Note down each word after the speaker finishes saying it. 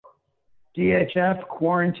DHF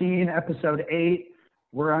Quarantine, Episode 8.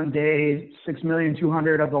 We're on day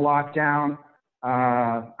 6,200,000 of the lockdown.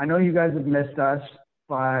 I know you guys have missed us,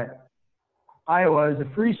 but Iowa is a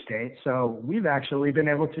free state, so we've actually been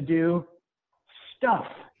able to do stuff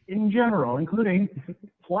in general, including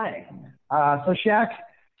play. So Shaq,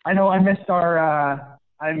 I know I missed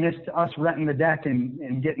us renting the deck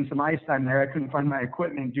and getting some ice time there. I couldn't find my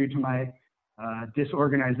equipment due to my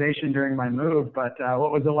disorganization during my move, but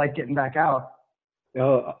what was it like getting back out?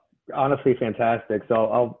 Oh, honestly, fantastic.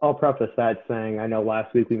 So I'll preface that saying I know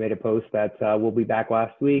last week we made a post that we'll be back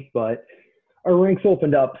last week, but our rinks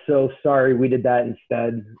opened up, so sorry we did that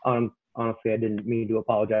instead. Honestly, I didn't mean to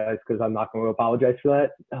apologize because I'm not going to apologize for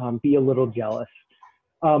that. Be a little jealous,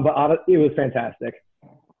 but it was fantastic.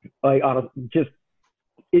 Like, just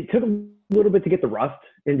it took a little bit to get the rust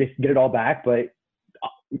and just get it all back, but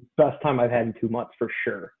best time I've had in 2 months for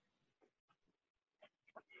sure.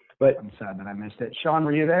 But I'm sad that I missed it. Sean,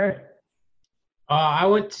 were you there? I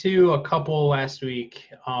went to a couple last week.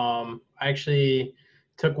 I actually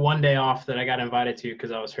took one day off that I got invited to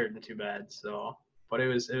because I was hurting too bad. So, but it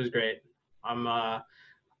was great. I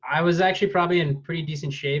was actually probably in pretty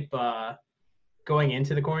decent shape going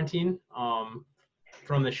into the quarantine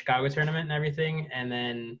from the Chicago tournament and everything, and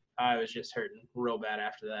then I was just hurting real bad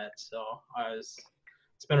after that. So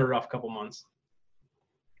it's been a rough couple months.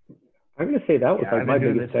 I'm going to say that was like my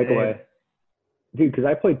biggest takeaway. Dude, because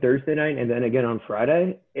I played Thursday night and then again on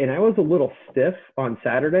Friday, and I was a little stiff on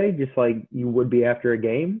Saturday, just like you would be after a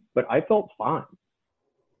game, but I felt fine.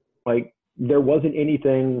 Like, there wasn't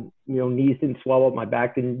anything, knees didn't swell up, my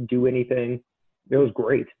back didn't do anything. It was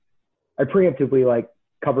great. I preemptively,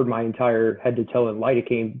 covered my entire head to toe in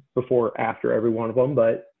lidocaine before, after every one of them,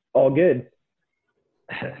 but all good.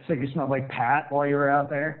 So you smelled like Pat while you were out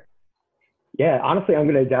there? Yeah, honestly, I'm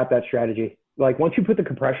going to adapt that strategy. Like, once you put the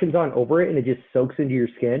compressions on over it and it just soaks into your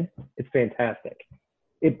skin, it's fantastic.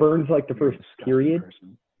 It burns like the first period.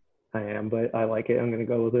 I am, but I like it. I'm going to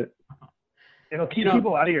go with it. It'll keep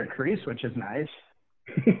people out of your crease, which is nice.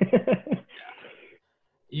 Add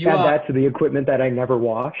that to the equipment that I never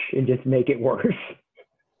wash and just make it worse.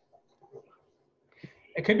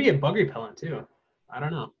 It could be a bug repellent too. I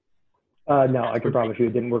don't know. No, I can promise you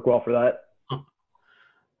it didn't work well for that.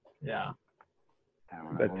 Yeah.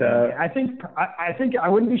 But I think I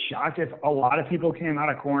wouldn't be shocked if a lot of people came out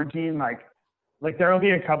of quarantine. Like there will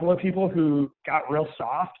be a couple of people who got real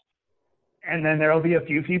soft, and then there will be a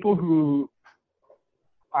few people who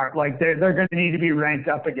are like they're going to need to be ranked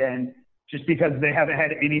up again just because they haven't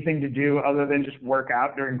had anything to do other than just work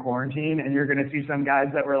out during quarantine. And you're going to see some guys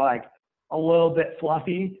that were like a little bit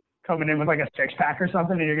fluffy coming in with like a 6-pack or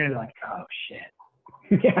something, and you're going to be like, oh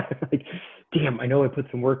shit. Yeah, like, damn, I know I put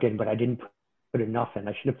some work in, but I didn't put enough in.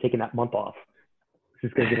 I should have taken that month off. It's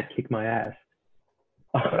just going to kick my ass.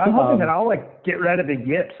 But I'm hoping that I'll get rid of the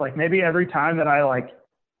yips. Like maybe every time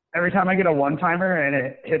I get a one-timer and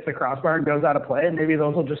it hits the crossbar and goes out of play, maybe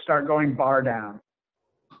those will just start going bar down.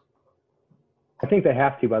 I think they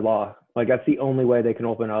have to by law. Like, that's the only way they can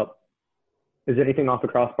open up. Is anything off the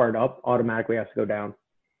crossbar and up automatically has to go down.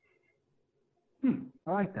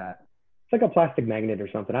 I like that. It's like a plastic magnet or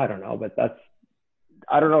something. I don't know, but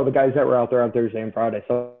I don't know. The guys that were out there on Thursday and Friday,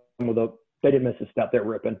 they didn't miss a step. They're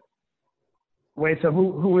ripping. Wait, so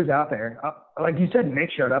who was out there? Like you said,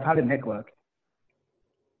 Nick showed up. How did Nick look?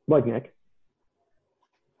 Like Nick.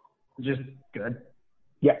 Just good.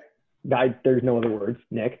 Yeah. There's no other words.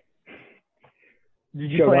 Nick.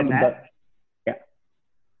 Did you play net? Yeah.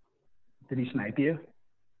 Did he snipe you?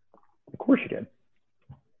 Of course you did.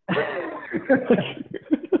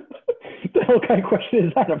 The hell kind of question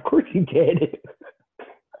is that? Of course he did.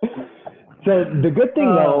 So the good thing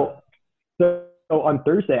though, so on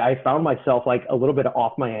Thursday I found myself like a little bit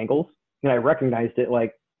off my angles, and I recognized it.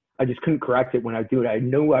 Like, I just couldn't correct it when I do it. I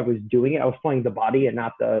knew I was doing it. I was playing the body and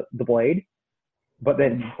not the blade. But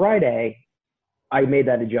then Friday, I made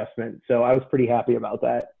that adjustment, so I was pretty happy about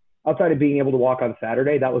that. Outside of being able to walk on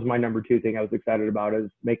Saturday, that was my number 2 thing I was excited about,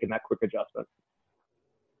 is making that quick adjustment.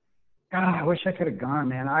 God, I wish I could have gone,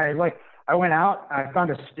 man. I went out, I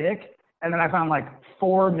found a stick, and then I found like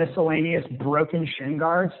 4 miscellaneous broken shin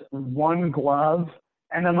guards, 1 glove,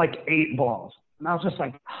 and then like 8 balls. And I was just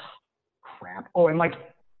like, oh, crap. Oh, and like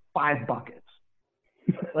 5 buckets.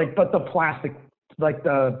 But the plastic, like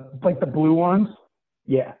the blue ones.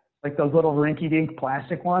 Yeah. Like those little rinky-dink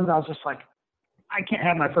plastic ones. I was just like, I can't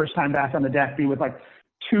have my first time back on the deck be with like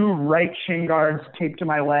 2 right shin guards taped to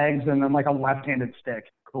my legs and then like a left-handed stick.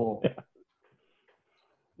 Cool.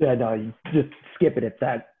 Yeah, no, you just skip it if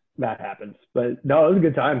that happens. But no, it was a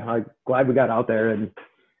good time. I'm glad we got out there, and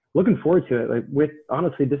looking forward to it. Like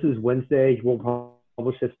honestly, this is Wednesday. We'll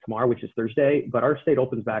publish this tomorrow, which is Thursday, but our state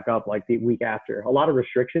opens back up like the week after. A lot of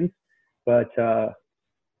restrictions, but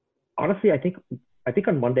honestly, I think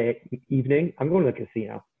on Monday evening, I'm going to the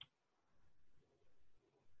casino.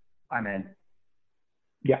 I'm in.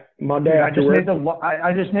 Yeah, Monday Dude, after work.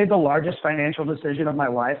 I just made the largest financial decision of my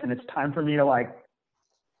life, and it's time for me to like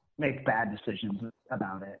make bad decisions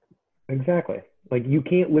about it. Exactly. Like you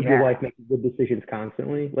can't live your life making good decisions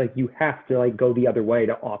constantly. Like you have to like go the other way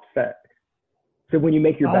to offset. So when you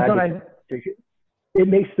make your bad decisions, it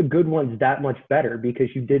makes the good ones that much better because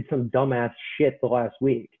you did some dumbass shit the last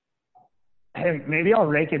week. Hey, maybe I'll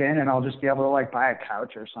rake it in and I'll just be able to like buy a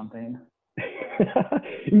couch or something.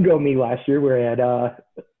 You can go me last year where I had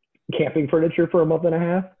camping furniture for a month and a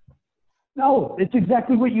half. No, it's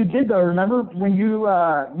exactly what you did though. Remember when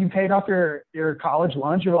you paid off your college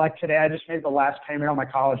loans? You were like, today I just made the last payment on my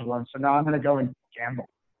college loan, so now I'm going to go and gamble.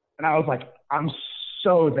 And I was like, I'm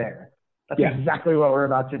so there. That's exactly what we're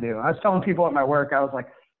about to do. I was telling people at my work, I was like,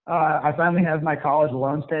 I finally have my college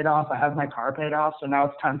loans paid off. I have my car paid off. So now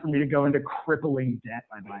it's time for me to go into crippling debt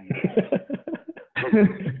by buying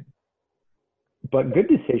it. But good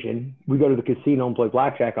decision. We go to the casino and play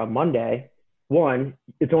blackjack on Monday. One,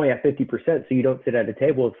 it's only at 50%, so you don't sit at a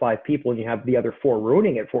table with 5 people and you have the other 4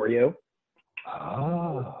 ruining it for you.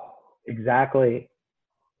 Oh. Exactly.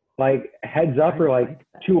 Like heads up or like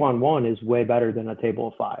 2-on-1 is way better than a table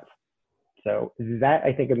of 5. So that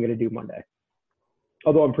I think I'm going to do Monday.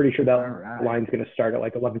 Although I'm pretty sure that line's going to start at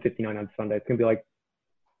like 11:59 on Sunday. It's going to be like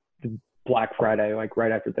the Black Friday, like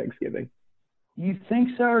right after Thanksgiving. You think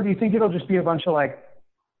so? Or do you think it'll just be a bunch of like,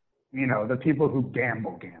 the people who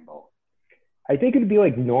gamble? I think it'd be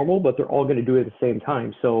like normal, but they're all going to do it at the same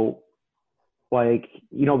time. So like,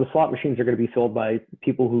 the slot machines are going to be filled by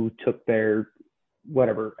people who took their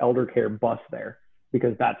elder care bus there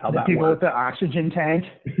because that's how that works. The people with the oxygen tank.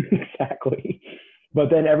 Exactly. But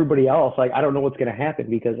then everybody else, like, I don't know what's going to happen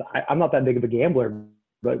because I'm not that big of a gambler.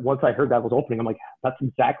 But once I heard that was opening, I'm like, that's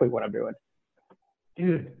exactly what I'm doing.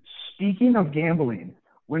 Dude, speaking of gambling,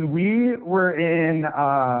 when we were in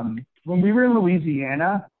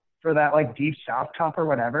Louisiana for that like Deep South Cup or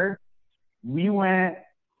whatever, we went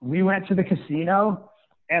to the casino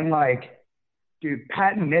and like, dude,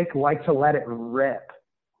 Pat and Nick like to let it rip.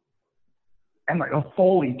 And like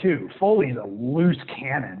Foley too. Foley's a loose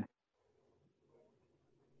cannon.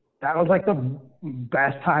 That was like the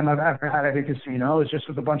best time I've ever had at a casino. It was just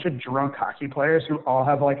with a bunch of drunk hockey players who all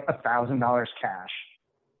have like $1,000 cash.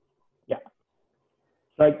 Yeah.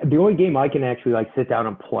 Like the only game I can actually like sit down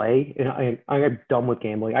and play, and I'm done with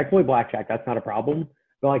gambling. I can play blackjack. That's not a problem.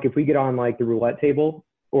 But like if we get on like the roulette table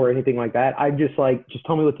or anything like that, I'm just like, just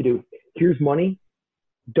tell me what to do. Here's money.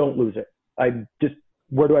 Don't lose it.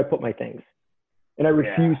 Where do I put my things? And I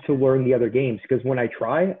refuse to learn the other games because when I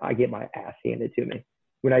try, I get my ass handed to me.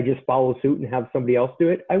 When I just follow suit and have somebody else do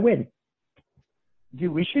it, I win.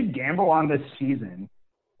 Dude, we should gamble on this season.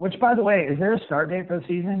 Which, by the way, is there a start date for the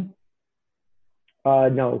season?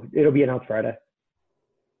 No, it'll be announced Friday.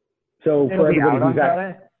 So for everybody who's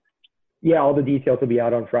Friday? Yeah, all the details will be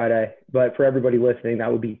out on Friday. But for everybody listening,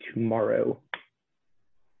 that would be tomorrow.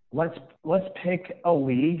 Let's pick a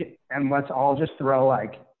league and let's all just throw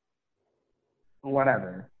like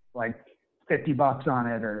whatever, like $50 on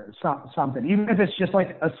it or something. Even if it's just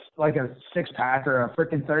like a 6-pack or a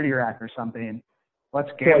freaking 30-rack or something. Let's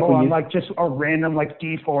gamble on like just a random like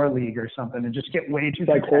D4 league or something and just get way too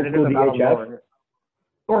competitive about a lower.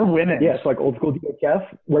 Or women. Yeah, it's like old school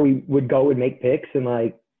DHF where we would go and make picks and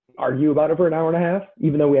like argue about it for an hour and a half,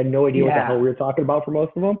 even though we had no idea what the hell we were talking about for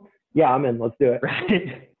most of them. Yeah, I'm in. Let's do it.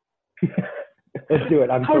 Right. Let's do it.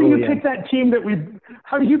 How do you pick that team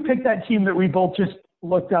that we both just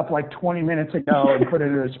looked up like 20 minutes ago and put it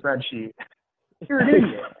in a spreadsheet? You're an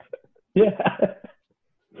idiot. Yeah.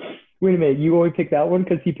 Wait a minute. You only picked that one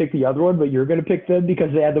because he picked the other one, but you're going to pick them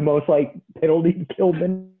because they had the most like penalty kill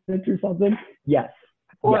minutes or something? Yes.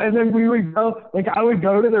 Well, and then we would go, like I would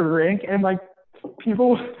go to the rink and like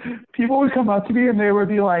people would come up to me and they would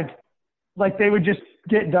be like they would just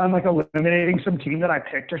get done like eliminating some team that I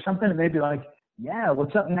picked or something, and they'd be like, yeah,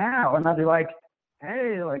 what's up now? And I'd be like,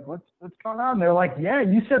 hey, like what's going on? They're like, yeah,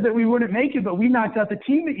 you said that we wouldn't make it, but we knocked out the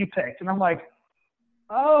team that you picked. And I'm like,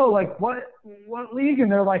 oh, like what league?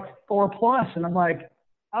 And they're like 4+. And I'm like,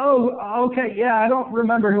 oh, okay, yeah, I don't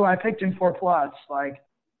remember who I picked in 4+, like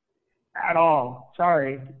at all.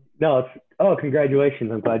 Sorry. No,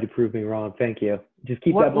 congratulations. I'm glad you proved me wrong. Thank you. Just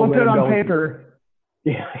keep that momentum going. Look good on going. paper.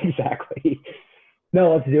 Yeah, exactly.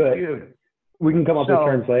 No, let's do it. Dude. We can come up with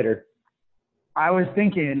terms later. I was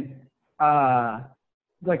thinking,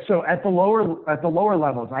 like, so at the lower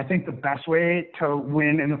levels, I think the best way to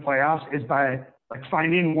win in the playoffs is by like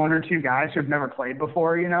finding one or two guys who've never played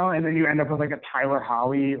before, you know, and then you end up with like a Tyler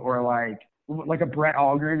Howie or like a Brett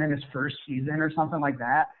Algren in his first season or something like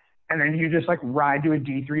that. And then you just like ride to a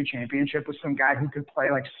D3 championship with some guy who could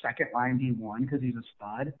play like second line D1 because he's a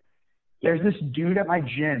stud. There's this dude at my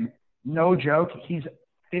gym, no joke, he's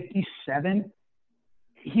 57.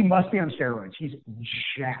 He must be on steroids. He's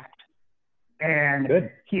jacked.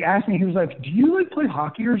 And he asked me, he was like, do you like play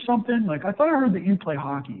hockey or something? Like, I thought I heard that you play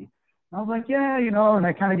hockey. And I was like, yeah, you know, and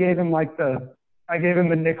I kind of gave him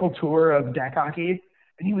the nickel tour of deck hockey.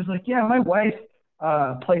 And he was like, yeah, my wife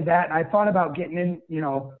played that. And I thought about getting in, you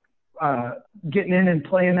know, getting in and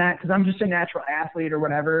playing that because I'm just a natural athlete or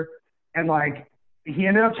whatever. And like, he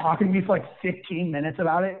ended up talking to me for like 15 minutes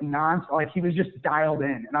about it. Like he was just dialed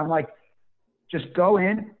in. And I'm like, just go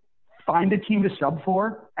in, find a team to sub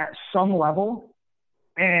for at some level,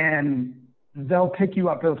 and they'll pick you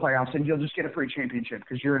up to the playoffs, and you'll just get a free championship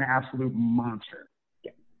because you're an absolute monster.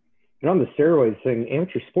 Yeah. And on the steroids thing,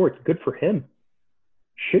 amateur sports, good for him.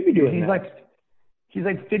 Should be doing that. He's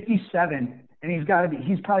like 57, and he's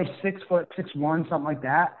probably 6 foot, 6'1", something like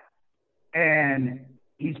that. And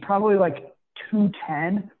he's probably like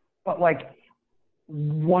 210, but like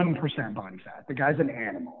 1% body fat. The guy's an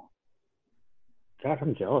animal. God,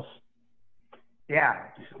 I'm jealous. Yeah,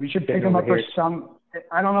 we should pick him up for some.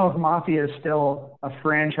 I don't know if Mafia is still a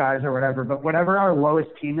franchise or whatever, but whatever our lowest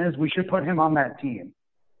team is, we should put him on that team.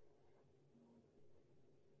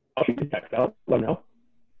 I'll shoot a text out. Let him know.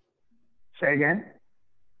 Say again?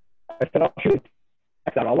 I said I'll shoot a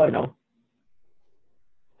text out. I'll let him know.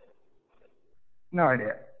 No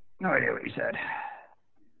idea. No idea what you said.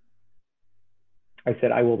 I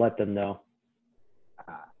said I will let them know.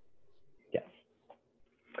 Yes.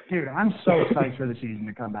 Dude, I'm so excited for the season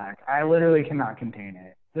to come back. I literally cannot contain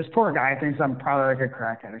it. This poor guy thinks I'm probably like a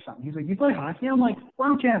crackhead or something. He's like, you play hockey? I'm like, why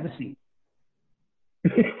don't you have a seat?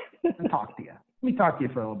 Let me talk to you. Let me talk to you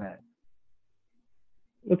for a little bit.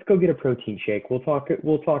 Let's go get a protein shake. We'll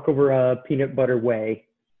talk over peanut butter whey.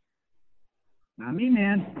 Not me,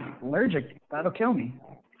 man. Allergic. That'll kill me.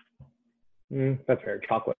 That's fair.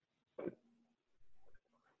 Chocolate.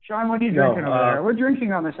 Sean, what are you drinking over there? We're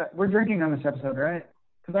drinking on this episode, right?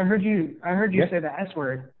 Because I heard you say the S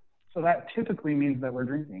word, so that typically means that we're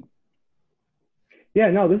drinking.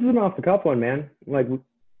 Yeah, no, this is an off the cuff one, man. Like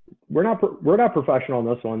we're not professional on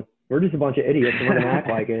this one. We're just a bunch of idiots and we're gonna act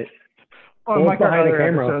like it. Like our other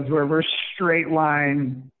episodes where we're straight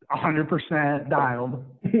line, 100% dialed.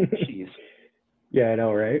 Jeez. Yeah, I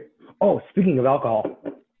know, right? Oh, speaking of alcohol,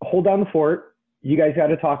 hold down the fort. You guys got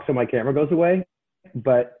to talk so my camera goes away.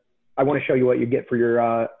 But I want to show you what you get for your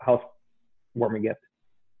house warming gift.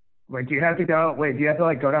 Wait, do you have to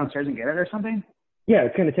like go downstairs and get it or something? Yeah,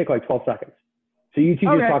 it's going to take like 12 seconds. So you two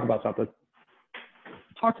just talk about something.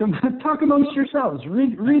 Talk amongst yourselves.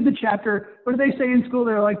 Read the chapter. What do they say in school?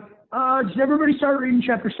 They're like, does everybody start reading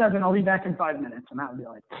chapter 7? I'll be back in 5 minutes. And I would be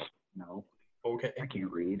like, no. Okay. I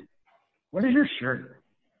can't read. What is your shirt?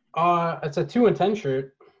 It's a 2 and 10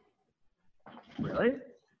 shirt. Really?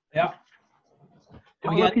 Yeah.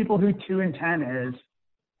 Tell people who 2 and 10 is.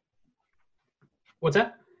 What's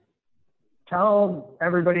that? Tell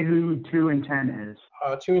everybody who 2 and 10 is.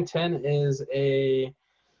 2 and 10 is a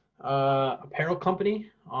apparel company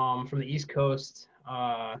from the East Coast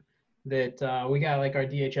that we got like our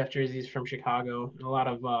DHF jerseys from Chicago. And a lot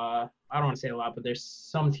of I don't want to say a lot, but there's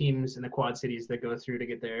some teams in the Quad Cities that go through to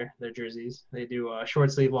get their jerseys. They do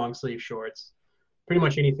short sleeve, long sleeve shorts. Pretty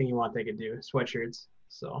much anything you want they could do. Sweatshirts.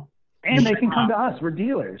 So. And they can come to us. We're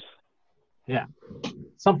dealers. Yeah.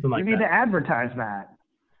 Something like that. We need to advertise that.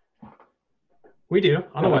 We do.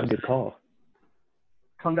 On the website. Good call.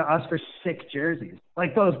 Come to us for 6 jerseys.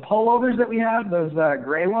 Like those pullovers that we have, those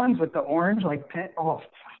gray ones with the orange, like pin. Oh,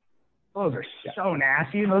 those are so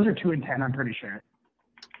nasty. Those are 2 and 10, I'm pretty sure.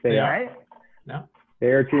 They are. Right? No. They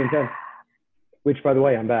are 2 and 10. Which, by the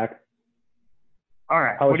way, I'm back. All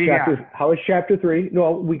right. How is chapter 3?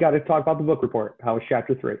 No, we got to talk about the book report. How is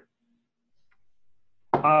chapter 3?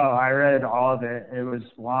 Oh, I read all of it. It was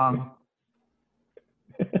long.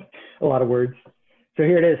 A lot of words. So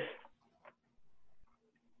here it is.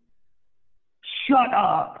 Shut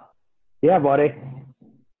up. Yeah, buddy.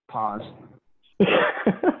 Pause.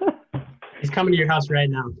 He's coming to your house right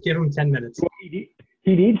now. Give him 10 minutes. Well, he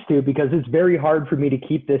needs to, because it's very hard for me to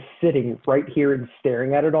keep this sitting right here and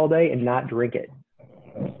staring at it all day and not drink it.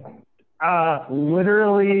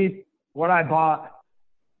 Literally what I bought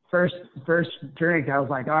first drink, I was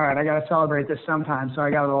like, all right, I got to celebrate this sometime. So I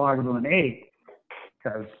got a log of an 8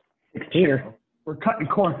 because 16er. We're cutting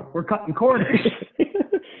corners.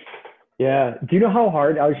 Yeah. Do you know how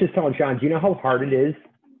hard, I was just telling Sean, do you know how hard it is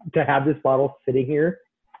to have this bottle sitting here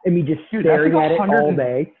and me just Dude, that's staring like at it all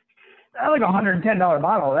day? That's like $110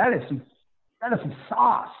 bottle. That is some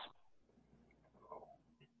sauce.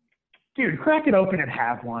 Dude, crack it open and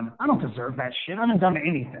have one. I don't deserve that shit. I haven't done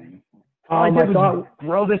anything. All I did was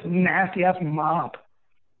grow this nasty ass mop.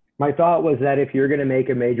 My thought was that if you're going to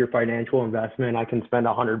make a major financial investment, I can spend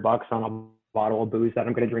 $100 on a bottle of booze that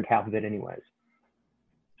I'm going to drink half of it anyways.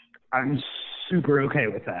 I'm super okay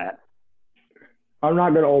with that. I'm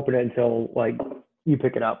not going to open it until like you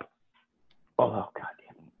pick it up. Oh, God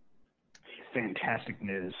damn it. Fantastic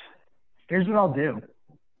news. Here's what I'll do.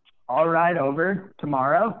 I'll ride over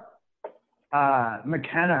tomorrow.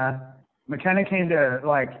 McKenna came to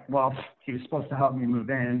he was supposed to help me move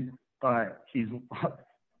in, but he's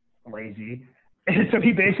lazy. And so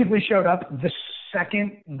he basically showed up the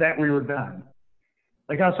second that we were done.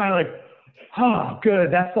 Like I was finally like, oh,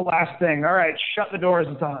 good, that's the last thing. All right, shut the doors.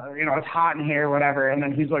 It's it's hot in here, whatever. And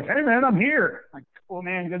then he's like, hey man, I'm here. I'm like, cool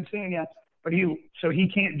man, good seeing you. But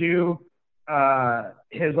he can't do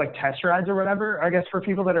his like test rides or whatever. I guess for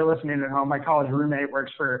people that are listening at home, my college roommate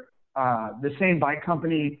works for the same bike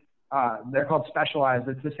company. They're called Specialized.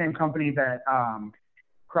 It's the same company that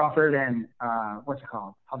Crawford and what's it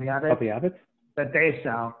called? Hobby Habits? That they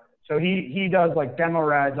sell. So he does like demo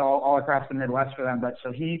rides all across the Midwest for them. But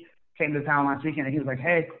so he came to town last weekend and he was like,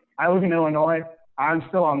 hey, I live in Illinois. I'm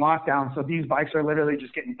still on lockdown. So these bikes are literally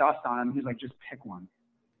just getting dust on them. He's like, just pick one.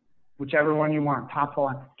 Whichever one you want. Top full.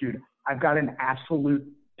 Dude, I've got an absolute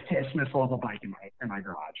piss missile of a bike in my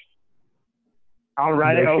garage. I'll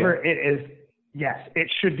ride it over. It is, yes, it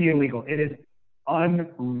should be illegal. It is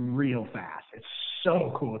unreal fast. It's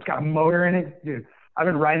so cool. It's got a motor in it. Dude, I've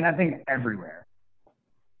been riding that thing everywhere.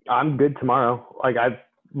 I'm good tomorrow. Like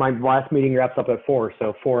my last meeting wraps up at 4,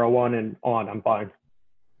 so 4:01 and on, I'm fine.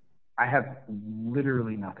 I have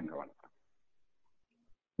literally nothing going on.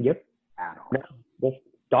 Yep. At all. No, well,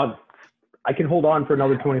 done. I can hold on for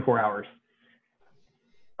another 24 hours.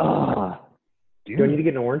 Dude, do I need to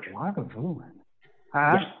get an orange? Huh?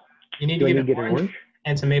 Yeah. You need to get an orange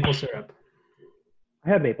and some maple syrup. I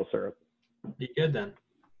have maple syrup. Be good then.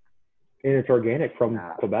 And it's organic from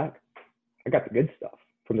Quebec. I got the good stuff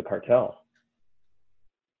from the cartel.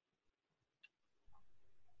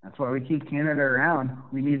 That's why we keep Canada around.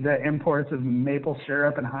 We need the imports of maple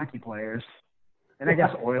syrup and hockey players. And I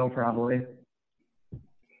guess oil probably.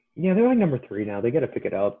 Yeah, they're like number 3 now. They got to pick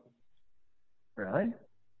it up. Really?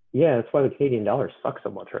 Yeah, that's why the Canadian dollar sucks so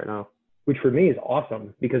much right now. Which for me is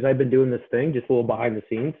awesome because I've been doing this thing just a little behind the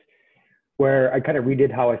scenes where I kind of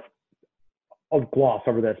redid how I'll gloss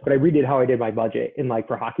over this, but I redid how I did my budget in like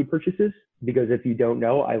for hockey purchases because if you don't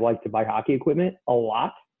know, I like to buy hockey equipment a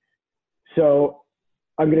lot. So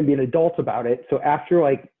I'm going to be an adult about it. So after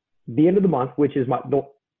like the end of the month, which is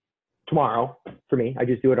tomorrow for me, I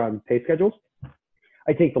just do it on pay schedules.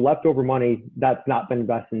 I take the leftover money that's not been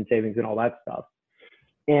invested in savings and all that stuff.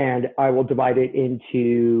 And I will divide it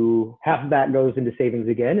into half of that goes into savings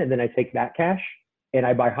again. And then I take that cash and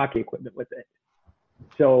I buy hockey equipment with it.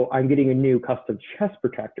 So I'm getting a new custom chest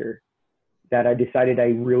protector that I decided I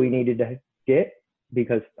really needed to get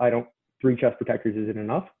because 3 chest protectors isn't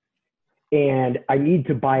enough. And I need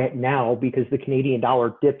to buy it now because the Canadian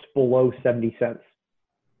dollar dipped below 70 cents.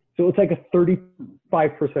 So it's like a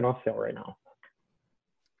 35% off sale right now.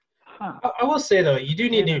 I will say though, you do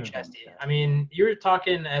need new chesty. I mean, you were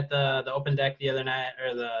talking at the open deck the other night,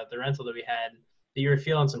 or the rental that we had, that you were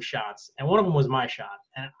feeling some shots, and one of them was my shot,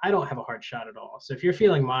 and I don't have a hard shot at all. So if you're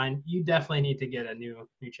feeling mine, you definitely need to get a new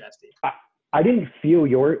chesty. I didn't feel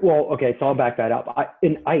okay, so I'll back that up.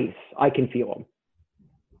 In ice, I can feel them.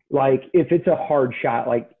 Like if it's a hard shot,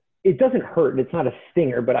 like it doesn't hurt, it's not a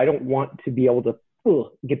stinger, but I don't want to be able to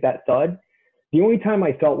get that thud. The only time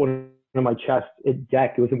I felt one on my chest at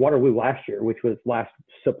deck, it was in Waterloo last year, which was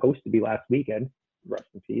supposed to be last weekend, rest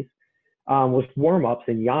in peace, was warm-ups,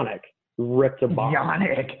 and Yannick ripped a bomb.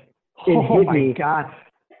 Yannick! Oh my God.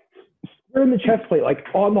 Square in the chest plate, like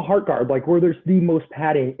on the heart guard, like where there's the most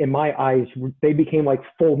padding, in my eyes, they became like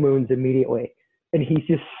full moons immediately. And he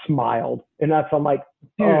just smiled. And I'm like,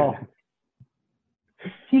 dude, oh.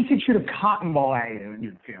 He could shoot a cotton ball at you and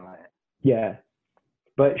you'd feel it. Yeah.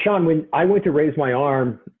 But Sean, when I went to raise my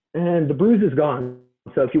arm, and the bruise is gone.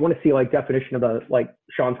 So if you want to see like definition of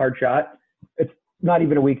Sean's hard shot, it's not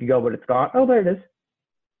even a week ago, but it's gone. Oh, there it is.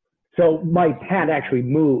 So my pad actually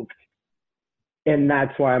moved. And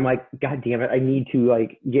that's why I'm like, God damn it, I need to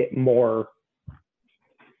like get more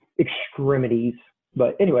extremities.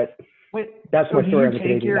 But anyways, that's my story on the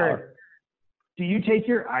Canadian dollar. Do you take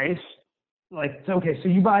your ice, so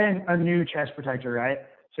you buy a new chest protector, right?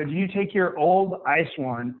 So do you take your old ice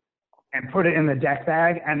one and put it in the deck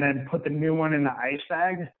bag and then put the new one in the ice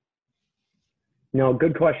bag? No,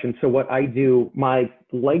 good question. So what I do, my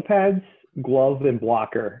leg pads, glove, and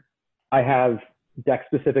blocker, I have deck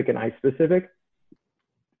specific and ice specific.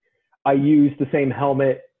 I use the same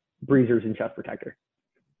helmet, breezers, and chest protector.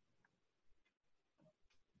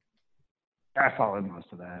 I followed most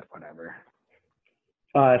of that, whatever.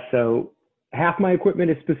 So half my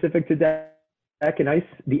equipment is specific to deck and ice.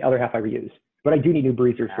 The other half I reuse. But I do need new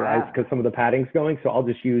breezers for ice because some of the padding's going. So I'll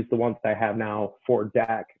just use the ones that I have now for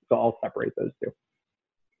deck. So I'll separate those two.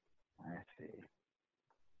 I see.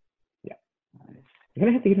 Yeah. Nice. I'm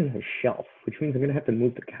going to have to get another shelf, which means I'm going to have to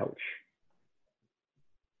move the couch.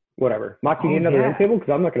 Whatever. Mock, you need another end table?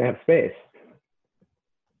 Because I'm not going to have space.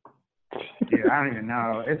 Dude, I don't even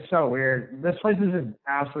know. It's so weird. This place is an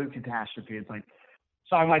absolute catastrophe. It's like,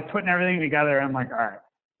 so I'm like putting everything together. And I'm like, all right,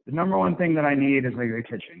 the number one thing that I need is like the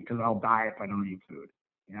kitchen because I'll die if I don't eat food.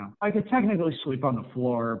 You know, I could technically sleep on the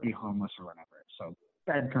floor, be homeless or whatever. So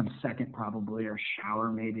bed comes second probably, or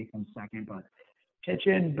shower maybe comes second. But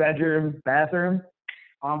kitchen, bedroom, bathroom,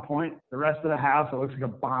 on point. The rest of the house, it looks like a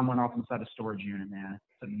bomb went off inside a storage unit, man.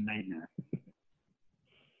 It's a nightmare.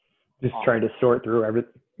 Just trying to sort through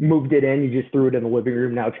everything. Moved it in, you just threw it in the living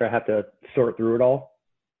room. Now try to have to sort through it all.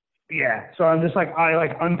 Yeah. So I'm just like, I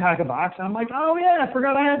like unpack a box and I'm like, oh yeah, I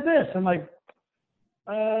forgot I had this. I'm like,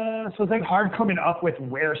 so it's like hard coming up with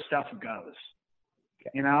where stuff goes,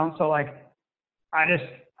 you know? So like, I just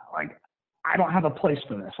like, I don't have a place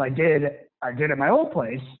for this. I did at my old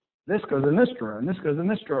place. This goes in this drawer and this goes in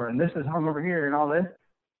this drawer and this is hung over here and all this.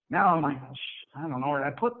 Now I'm like, I don't know where I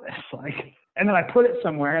put this. Like, and then I put it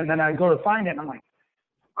somewhere and then I go to find it and I'm like,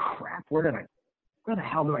 crap, where the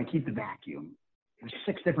hell do I keep the vacuum? There's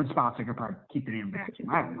 6 different spots I could probably keep the damn vacuum.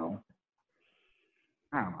 I don't know.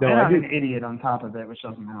 No, and I'm an idiot on top of it, which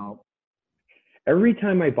doesn't help. Every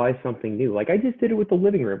time I buy something new, like I just did it with the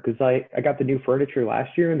living room because I got the new furniture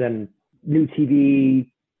last year and then new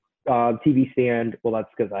TV stand. Well, that's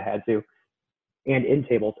because I had to. And end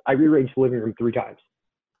tables. I rearranged the living room 3 times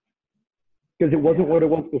because it wasn't what it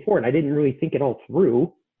was before. And I didn't really think it all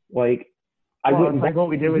through. Like, it's like what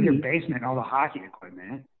we did with your basement and all the hockey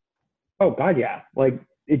equipment. Oh, God, yeah. Like,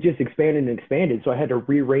 it just expanded and expanded. So I had to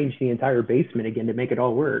rearrange the entire basement again to make it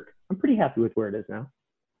all work. I'm pretty happy with where it is now.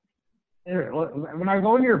 When I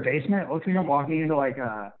go into your basement, it looks like I'm walking into like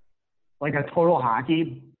a total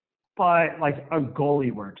hockey, but like a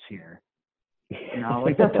goalie works here. You know,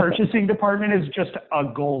 like their purchasing department is just a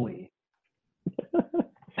goalie,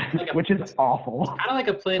 which is awful. Kind of like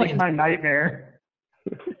a It's like my nightmare.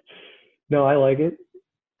 No, I like it.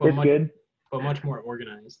 It's good. But much more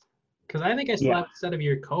organized. Because I think I still have a set of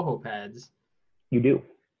your Coho pads. You do.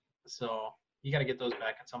 So you got to get those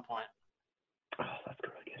back at some point. Oh, that's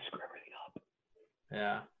really going to screw everything up.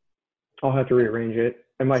 Yeah. I'll have to rearrange it.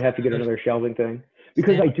 I might have to get another shelving thing.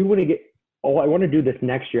 Because I do want to get, I want to do this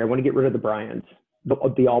next year. I want to get rid of the Bryans,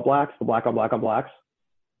 the all blacks, the black on black on blacks,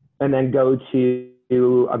 and then go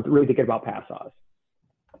to, I'm really thinking about Passos.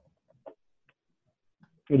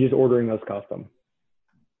 And just ordering those custom.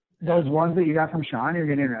 Those ones that you got from Sean, you're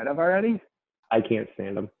getting rid of already? I can't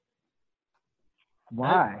stand them.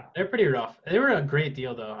 Why? They're pretty rough. They were a great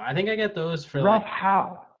deal, though. I think I got those for rough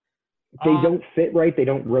how? They don't fit right. They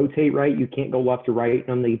don't rotate right. You can't go left to right,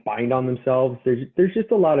 and they bind on themselves. There's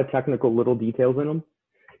just a lot of technical little details in them.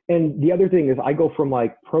 And the other thing is I go from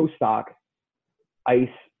like pro stock ice,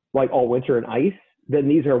 like all winter and ice, then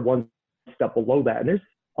these are one step below that. And there's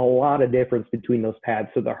a lot of difference between those pads,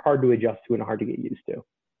 so they're hard to adjust to and hard to get used to.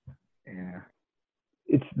 Yeah.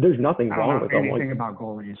 There's nothing wrong with them. Anything about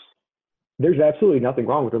goalies. There's absolutely nothing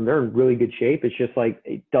wrong with them. They're in really good shape. It's just like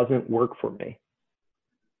it doesn't work for me.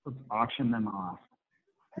 Let's auction them off.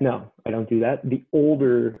 No, I don't do that. The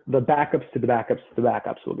backups to the backups to the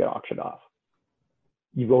backups will get auctioned off.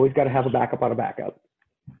 You've always got to have a backup on a backup.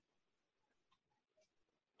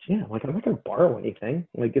 Yeah, like I'm not going to borrow anything.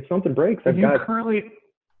 Like if something breaks,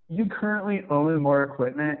 you currently own more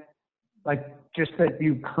equipment, like just that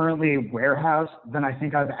you currently warehouse than I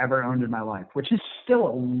think I've ever owned in my life, which is still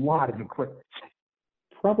a lot of equipment.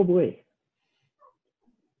 Probably.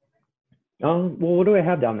 Well, what do I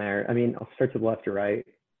have down there? I mean, I'll start to the left or right.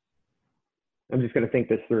 I'm just going to think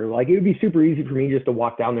this through. Like, it would be super easy for me just to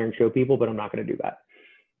walk down there and show people, but I'm not going to do that.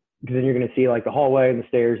 Because then you're going to see, like, the hallway and the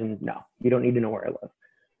stairs, and no, you don't need to know where I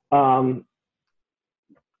live.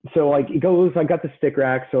 So, like, it goes, I got the stick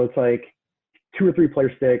rack, so it's like 2 or 3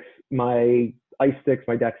 player sticks, my ice sticks,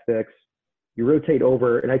 my deck sticks. You rotate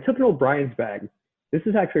over, and I took an old Brian's bag. This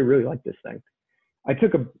is actually really like this thing. I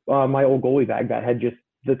took my old goalie bag that had just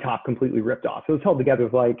the top completely ripped off. It was held together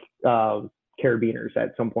with like carabiners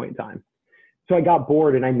at some point in time. So I got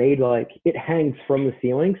bored and I made like, it hangs from the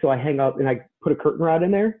ceiling. So I hang up and I put a curtain rod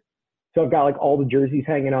in there. So I've got like all the jerseys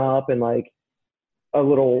hanging up and like a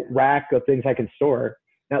little rack of things I can store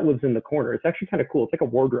that lives in the corner. It's actually kind of cool. It's like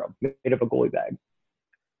a wardrobe made of a goalie bag.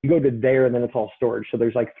 You go to there and then it's all storage. So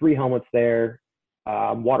there's like 3 helmets there,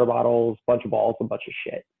 water bottles, bunch of balls, a bunch of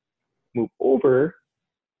shit. Move over,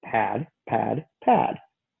 pad,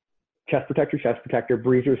 chest protector,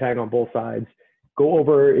 breezers hang on both sides. Go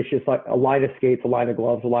over, it's just like a line of skates, a line of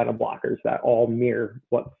gloves, a line of blockers that all mirror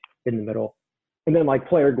what's in the middle. And then like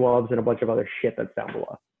player gloves and a bunch of other shit that's down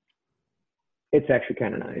below. It's actually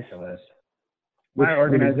kind of nice. My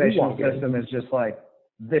organizational system is just like,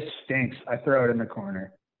 this stinks. I throw it in the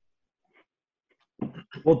corner.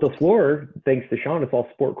 Well, the floor, thanks to Sean, it's all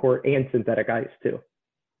sport court and synthetic ice too.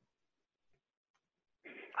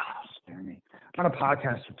 Oh, spare me. I'm on a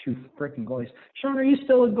podcast with 2 freaking goalies. Sean, are you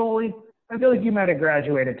still a goalie? I feel like you might have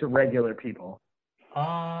graduated to regular people.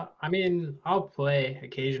 I mean, I'll play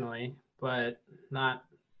occasionally, but I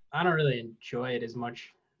don't really enjoy it as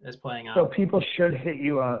much as playing out. So people should hit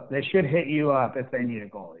you up. They should hit you up if they need a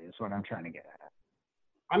goalie is what I'm trying to get at.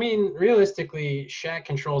 I mean, realistically, Shaq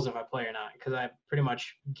controls if I play or not because I pretty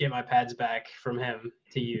much get my pads back from him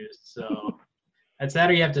to use. So it's that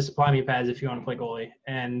or you have to supply me pads if you want to play goalie.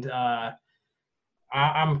 And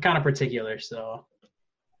I'm kind of particular, so.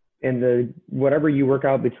 And whatever you work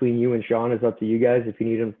out between you and Sean is up to you guys if you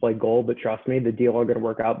need him to play goal. But trust me, the deal I'm going to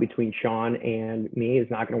work out between Sean and me is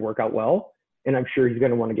not going to work out well. And I'm sure he's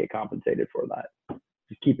going to want to get compensated for that.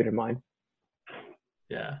 Just keep it in mind.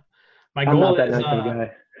 Yeah. My goal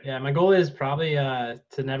is probably to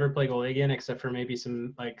never play goalie again except for maybe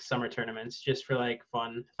some like summer tournaments just for like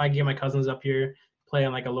fun. If I can get my cousins up here, play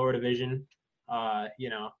on like a lower division, that'd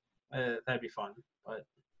be fun. But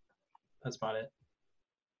that's about it.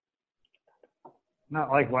 Not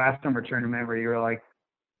like last summer tournament where you were like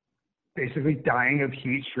basically dying of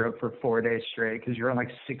heat stroke for 4 days straight because you were on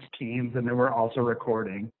like 6 teams and then we're also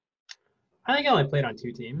recording. I think I only played on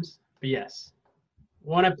 2 teams, but yes.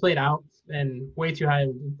 One I played out and way too high.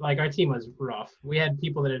 Like our team was rough. We had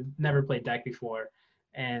people that had never played deck before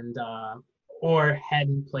and or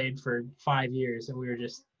hadn't played for 5 years and we were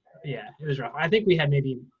just, yeah, it was rough. I think we had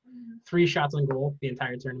maybe 3 shots on goal the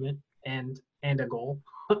entire tournament and a goal.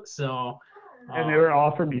 So and they were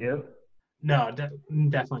all from you? No,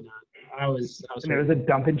 definitely not. I was. And it was a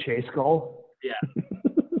dump and chase goal? Yeah.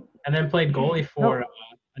 And then played goalie for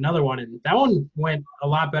another one, and that one went a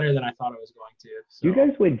lot better than I thought it was going to. So. You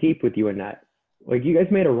guys went deep with you in that. Like, you guys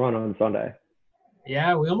made a run on Sunday.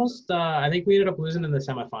 Yeah, we almost I think we ended up losing in the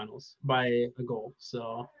semifinals by a goal.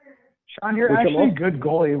 So. Sean, you're actually a good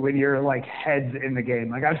goalie when you're, like, heads in the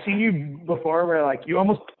game. Like, I've seen you before where, like, you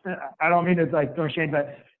almost – I don't mean to, like, throw shade,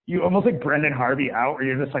 but – you almost like Brendan Harvey out where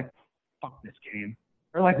you're just like, fuck this game.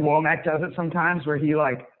 Or like Womack does it sometimes where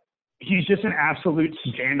he's just an absolute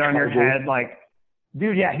stand on your head. Like,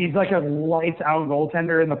 dude, yeah, he's like a lights out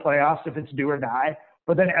goaltender in the playoffs if it's do or die.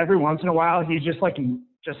 But then every once in a while, he's just like, and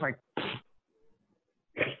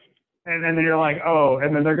then you're like, oh,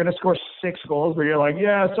 and then they're going to score 6 goals where you're like,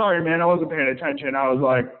 yeah, sorry, man, I wasn't paying attention. I was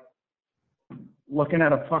like, looking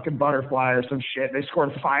at a fucking butterfly or some shit. They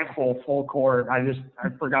scored 5 full court. I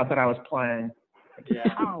forgot that I was playing. Yeah.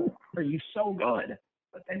 How are you so good?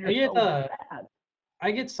 But then you're so bad.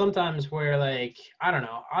 I get sometimes where like, I don't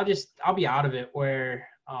know, I'll be out of it where,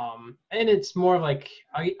 and it's more like,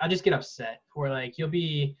 I just get upset where like, you'll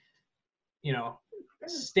be,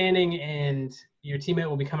 standing and your teammate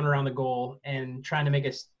will be coming around the goal and trying to make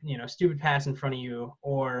a stupid pass in front of you,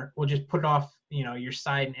 or will just put it off your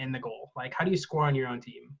side and end the goal. Like, how do you score on your own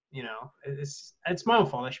team? It's my own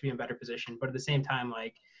fault. I should be in a better position, but at the same time,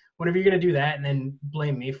 like, whenever you're gonna do that and then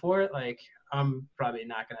blame me for it, like, I'm probably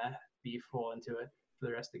not gonna be full into it for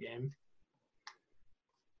the rest of the game.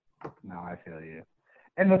 No, I feel you.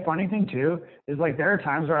 And the funny thing too is like there are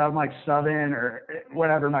times where I'm like subbing or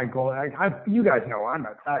whatever my goal. Like you guys know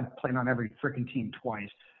I've played on every freaking team twice,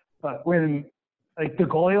 but when like the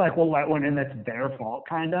goalie like will let one in that's their fault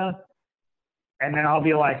kind of, and then I'll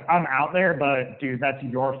be like I'm out there, but dude that's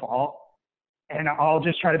your fault, and I'll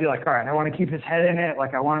just try to be like all right, I want to keep his head in it,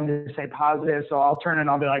 like I want him to stay positive, so I'll turn and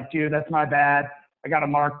I'll be like dude that's my bad, I got to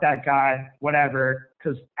mark that guy, whatever,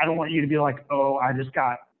 because I don't want you to be like oh I just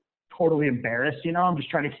got totally embarrassed, I'm just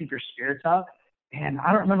trying to keep your spirits up. And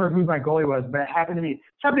I don't remember who my goalie was, but it happened to me.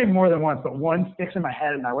 It's happened to me more than once, but one sticks in my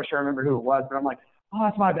head, and I wish I remember who it was. But I'm like, oh,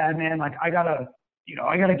 that's my bad, man. Like, I gotta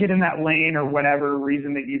get in that lane or whatever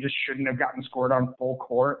reason that you just shouldn't have gotten scored on full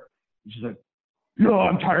court. Which is no,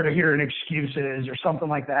 I'm tired of hearing excuses or something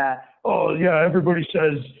like that. Oh, yeah, everybody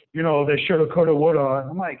says, they shoulda, coulda, woulda.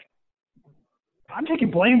 I'm like, I'm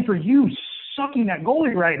taking blame for you sucking at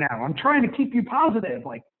goalie right now. I'm trying to keep you positive.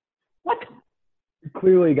 Like, what?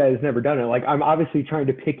 Clearly, you guys never done it. Like, I'm obviously trying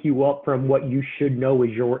to pick you up from what you should know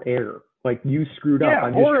is your error. Like, you screwed up.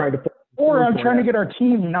 I'm just trying to. Or I'm trying to get our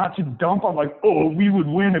team not to dump on, like, oh, we would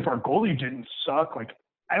win if our goalie didn't suck. Like,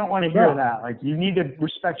 I don't want to hear that. Like, you need to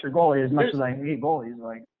respect your goalie as much as I hate goalies.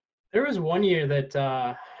 Like, there was one year that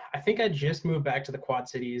I think I just moved back to the Quad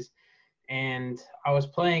Cities, and I was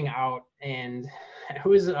playing out, and it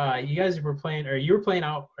was you guys were playing, or you were playing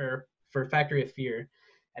out for Factory of Fear,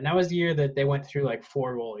 and that was the year that they went through like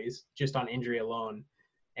 4 goalies just on injury alone,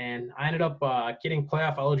 and I ended up getting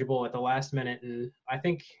playoff eligible at the last minute, and I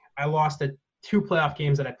think I lost the 2 playoff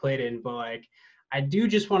games that I played in, but like I do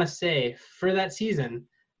just want to say for that season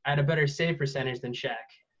I had a better save percentage than Shaq.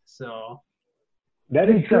 So that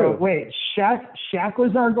is true. So, wait, Shaq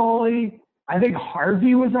was our goalie. I think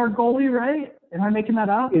Harvey was our goalie, right? Am I making that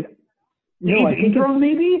up? No, I think Ingram,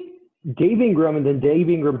 maybe? Dave Ingram, and then Dave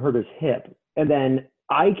Ingram hurt his hip. And then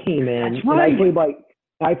I came in, That's right. and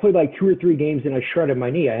I played like 2 or 3 games, and I shredded my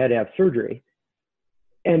knee. I had to have surgery.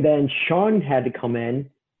 And then Sean had to come in.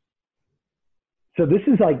 So this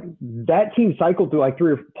is like, that team cycled through like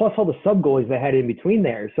 3 or plus all the sub goalies they had in between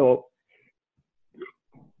there. So,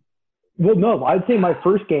 well, no, I'd say my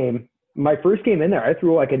first game in there, I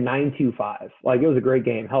threw like a 9.25. Like, it was a great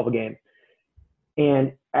game, hell of a game.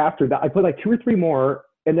 And after that, I played like 2 or 3 more,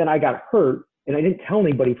 and then I got hurt, and I didn't tell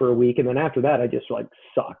anybody for a week. And then after that, I just like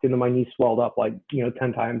sucked, and then my knee swelled up like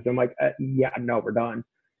 10 times. I'm like, yeah, no, we're done.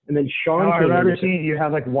 And then Sean I remember seeing you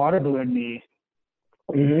have like water balloon knee.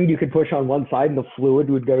 Mm-hmm, you could push on one side, and the fluid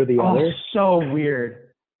would go to the other. So weird.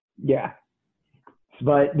 Yeah.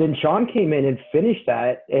 But then Sean came in and finished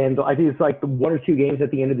that, and I think it's like 1 or 2 games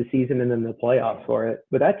at the end of the season and then the playoffs for it.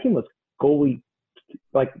 But that team was goalie,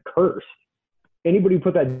 like, cursed. Anybody who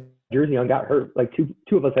put that jersey on got hurt. Like,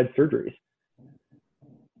 two of us had surgeries.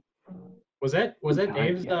 Was that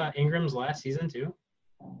Dave's Ingram's last season too?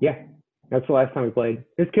 Yeah, that's the last time we played.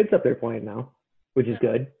 His kid's up there playing now, which is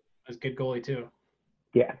good. He's a good goalie too.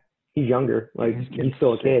 Yeah, he's younger. Like, he's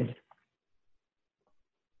still a kid.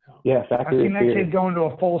 Yeah, I've seen that kid go into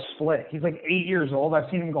a full split. He's like 8 years old.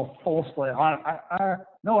 I've seen him go full split.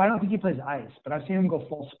 No, I don't think he plays ice, but I've seen him go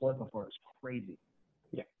full split before. It's crazy.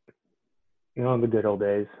 Yeah. The good old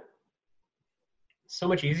days. So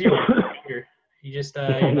much easier when you're younger. You just you're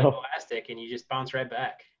like elastic, and you just bounce right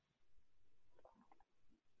back.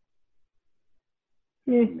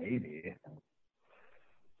 Yeah. Maybe.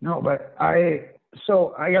 No, but I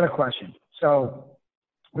got a question. So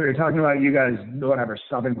we were talking about you guys, whatever,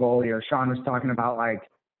 subbing goalie, or Sean was talking about like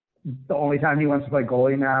the only time he wants to play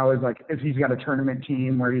goalie now is like if he's got a tournament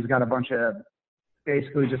team where he's got a bunch of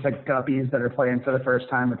basically just like guppies that are playing for the first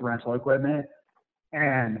time with rental equipment.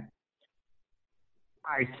 And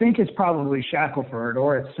I think it's probably Shackelford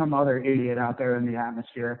or it's some other idiot out there in the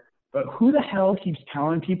atmosphere. But who the hell keeps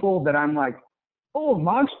telling people that I'm like, oh,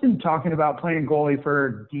 Mock's been talking about playing goalie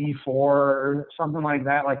for D4 or something like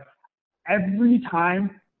that. Like every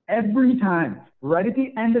time, right at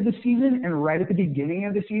the end of the season and right at the beginning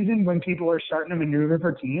of the season when people are starting to maneuver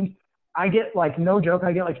for teams, I get like, no joke,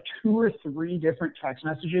 I get like 2 or 3 different text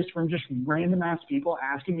messages from just random ass people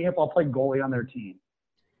asking me if I'll play goalie on their team.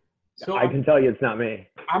 So I can tell you it's not me.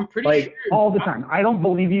 I'm pretty sure. All the time. I don't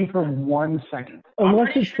believe you for 1 second. I'm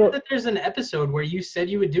pretty sure that there's an episode where you said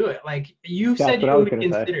you would do it. Like you said you would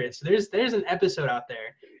consider it. So there's an episode out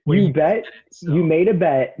there. You bet. So. You made a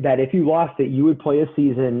bet that if you lost it, you would play a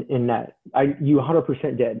season in net. You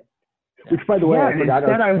 100% did. Which, by the way, I forgot.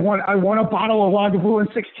 Instead, I won a bottle of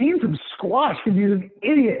Lagavulin 16 from Squash because he's an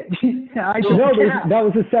idiot. That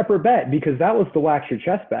was a separate bet because that was the wax your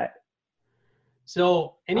chest bet.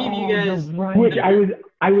 So any of you guys, right. Which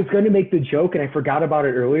I was going to make the joke and I forgot about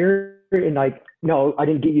it earlier. And like, no, I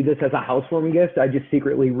didn't get you this as a housewarming gift. I just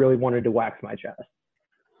secretly really wanted to wax my chest,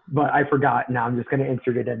 but I forgot. Now I'm just going to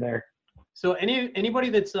insert it in there. So anybody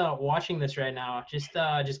that's watching this right now, just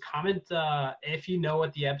comment if you know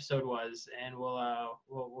what the episode was, and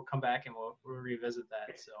we'll come back and we'll revisit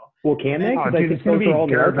that. So well, can they? Dude, it's going to be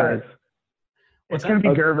Gerveth. It's going to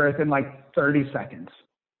be Gerveth in like 30 seconds.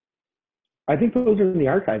 I think those are in the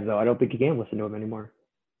archives, though. I don't think you can listen to them anymore.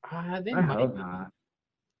 They I might hope not.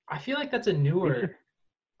 I feel like that's a newer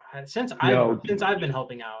since I've been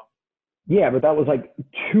helping out. Yeah, but that was like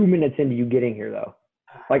 2 minutes into you getting here, though.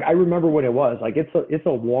 Like I remember when it was. Like it's a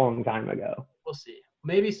long time ago. We'll see.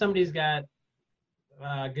 Maybe somebody's got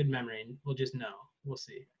good memory, and we'll just know. We'll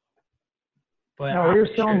see. But No, we were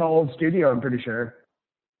still in the old studio, I'm pretty sure.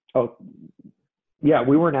 Oh, yeah,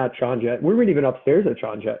 we weren't at Sean's yet. We weren't even upstairs at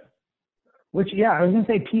Sean's yet. Which, yeah, I was going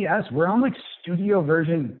to say PS. We're on like studio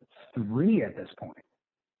version 3 at this point.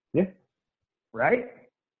 Yeah. Right?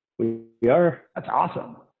 We are. That's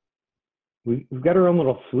awesome. We've got our own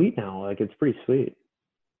little suite now. Like, it's pretty sweet.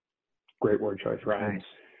 Great word choice, Ryan.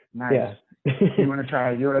 Nice. Yeah. You want to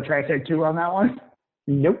try take 2 on that one?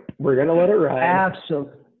 Nope. We're going to let it ride.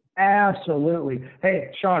 Absolutely.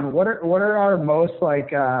 Hey, Sean, what are our most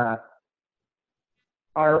like our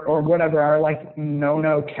like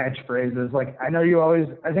no catchphrases? Like, I know you always,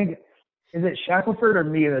 I think, is it Shackelford or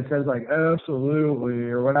me that says like absolutely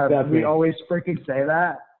or whatever? That's we me. always freaking say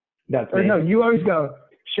that. That's or me. No, you always go.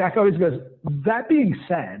 Shaq always goes. That being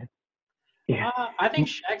said, I think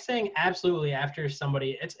Shaq saying absolutely after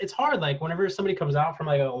somebody, it's hard. Like whenever somebody comes out from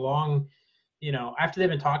like a long, after they've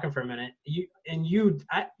been talking for a minute, you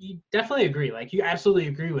definitely agree. Like you absolutely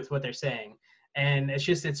agree with what they're saying, and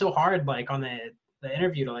it's so hard. Like on the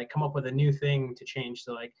interview to like come up with a new thing to change.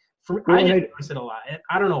 So like I notice it a lot.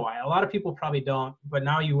 I don't know why. A lot of people probably don't, but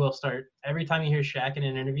now you will start. Every time you hear Shaq in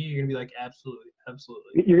an interview, you're gonna be like absolutely.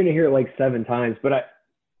 You're gonna hear it like 7 times, but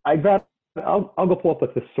I'll go pull up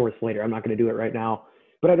with the source later. I'm not going to do it right now,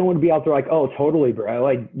 but I don't want to be out there like, oh, totally, bro.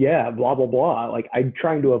 Like, yeah, blah, blah, blah. Like, I'm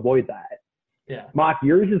trying to avoid that. Yeah. Mock,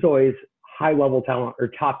 yours is always high level talent or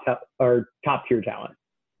top tier talent.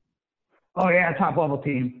 Oh yeah, top level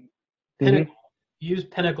team. Pinnacle. Use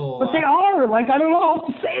Pinnacle. But they are like, I don't know how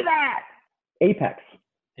to say that. Apex.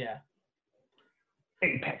 Yeah.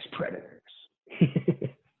 Apex Predators.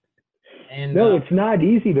 And no, it's not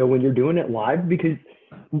easy though when you're doing it live because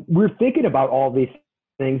we're thinking about all these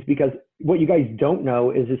things because what you guys don't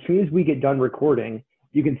know is as soon as we get done recording,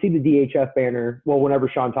 you can see the DHF banner. Well, whenever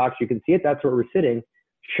Sean talks, you can see it. That's where we're sitting.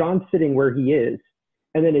 Sean's sitting where he is.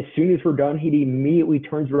 And then as soon as we're done, he immediately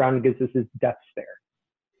turns around and gives us his death stare.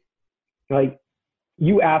 Like,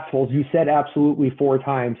 you assholes, you said absolutely 4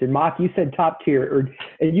 times. And Mock, you said top tier.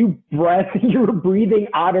 And you were breathing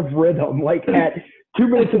out of rhythm, like at 2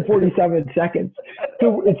 minutes and 47 seconds.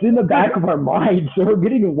 So it's in the back of our minds. So we're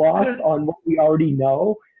getting lost on what we already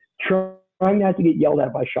know, trying not to get yelled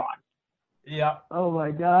at by Sean. Yeah. Oh my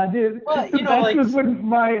God, dude. Well, the best was when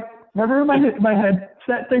my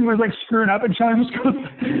headset thing was like screwing up and Sean just goes,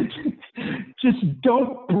 just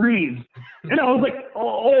don't breathe. And I was like,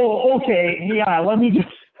 oh, okay. Yeah. Let me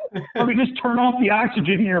just turn off the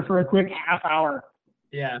oxygen here for a quick half hour.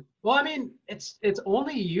 Yeah. Well, I mean, it's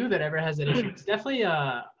only you that ever has that issue. It's definitely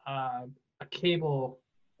a cable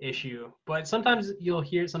issue, but sometimes you'll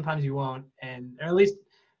hear it, sometimes you won't, or at least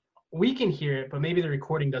we can hear it, but maybe the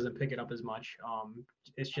recording doesn't pick it up as much.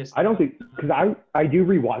 It's just I don't think because I do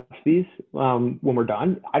rewatch these when we're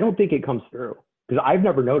done. I don't think it comes through because I've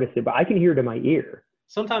never noticed it, but I can hear it in my ear.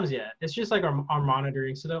 Sometimes, yeah. It's just like our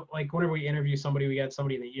monitoring. So that, like whenever we interview somebody, we got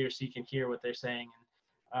somebody in the ear so you can hear what they're saying.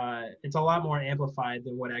 It's a lot more amplified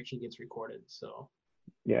than what actually gets recorded. So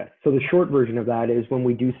yeah. So the short version of that is when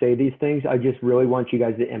we do say these things, I just really want you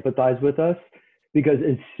guys to empathize with us because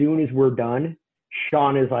as soon as we're done,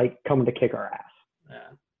 Sean is like coming to kick our ass. Yeah.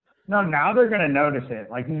 No, now they're gonna notice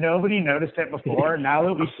it. Like nobody noticed it before. Now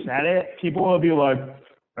that we said it, people will be like,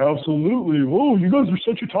 absolutely. Whoa, you guys are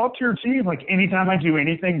such a top tier team. Like anytime I do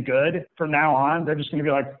anything good from now on, they're just gonna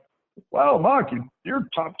be like, well, Mark, you're a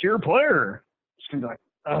top tier player. It's gonna be like,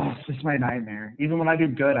 oh, this is my nightmare. Even when I do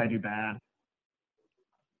good, I do bad.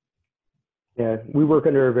 Yeah, we work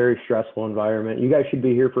under a very stressful environment. You guys should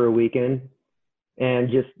be here for a weekend and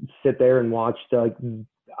just sit there and watch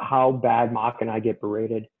how bad Mock and I get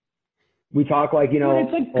berated. We talk like,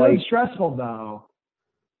 It's like good stressful though.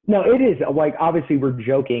 No, it is like, obviously we're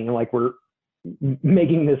joking and like we're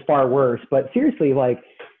making this far worse, but seriously, like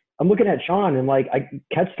I'm looking at Sean and like I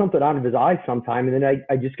catch something out of his eyes sometime and then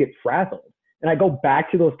I just get frazzled and I go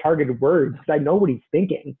back to those targeted words because I know what he's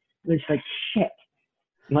thinking. And it's like, shit.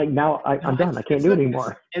 And like now I'm done. I can't do it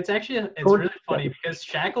anymore. It's really funny because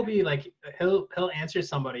Shaq will be like, he'll answer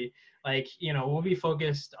somebody like, we'll be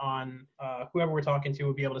focused on whoever we're talking to,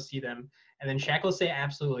 we'll be able to see them. And then Shaq will say,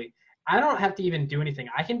 absolutely. I don't have to even do anything.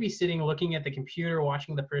 I can be sitting looking at the computer,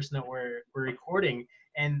 watching the person that we're recording.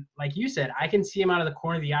 And like you said, I can see him out of the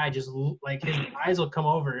corner of the eye, just like his eyes will come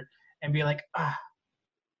over and be like,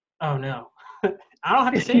 oh no. I don't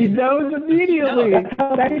have to say anything. He knows immediately. No, that's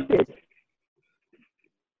how that is.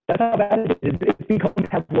 That's how bad it is. It's become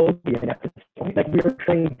Pavlovian at this point. Like we are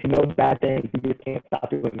trained to know bad things. We just can't stop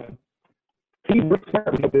doing them. See, we're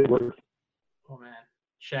smart. We know good words. Oh man,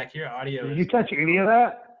 Shaq, your audio. Did you catch any of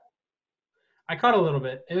that? I caught a little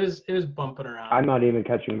bit. It was bumping around. I'm not even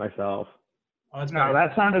catching myself. Oh, it's no,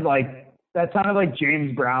 that sounded like That sounded like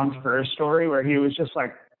James Brown's first story where he was just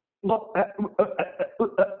like, look,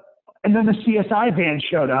 and then the CSI van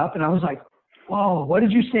showed up, and I was like, whoa, what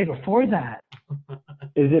did you say before that?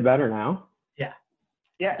 Is it better now? Yeah.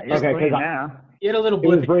 Yeah, it's Okay, clean 'cause now. You had a little It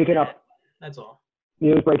was blip. breaking up. That's all.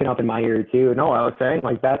 It was breaking up in my ear too. No, I was saying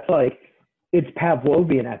like that's like it's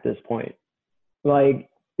Pavlovian at this point. Like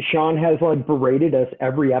Sean has like berated us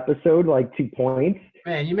every episode like 2 points.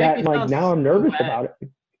 Man, you make That me like sound now I'm so nervous bad. about it.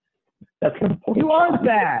 That's the point. You are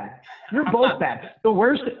bad. You're I'm both not bad. The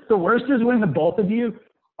worst is when the both of you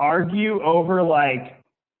argue over like,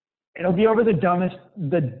 it'll be over the dumbest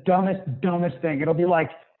thing. It'll be like,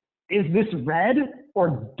 is this red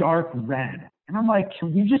or dark red? And I'm like,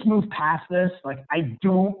 can we just move past this? Like, I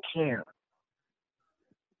don't care.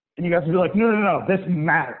 And you guys will be like, no, this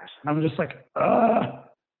matters. And I'm just like,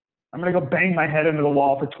 I'm going to go bang my head into the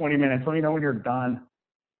wall for 20 minutes. Let me know when you're done.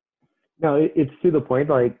 No, it's to the point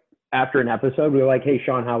like after an episode we were like, hey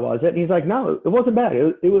Sean, how was it? And he's like, no, it wasn't bad.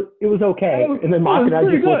 It was okay. And then Mock and I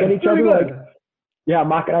just look at each other like, yeah,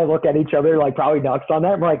 Mock and I look at each other like probably nuts on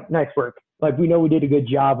that. And we're like, nice work. Like we know we did a good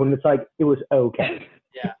job when it's like it was okay.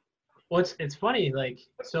 Yeah. Well, it's funny, like,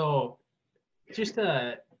 so just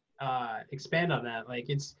to expand on that, like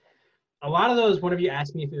it's a lot of those, whenever you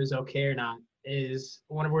ask me if it was okay or not, is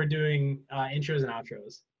whenever we're doing intros and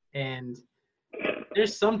outros. And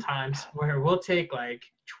there's some times where we'll take like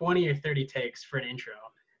 20 or 30 takes for an intro.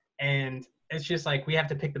 And it's just like we have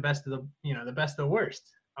to pick the best of the best of the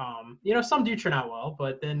worst. Some do turn out well,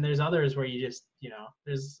 but then there's others where you just,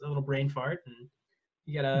 there's a little brain fart and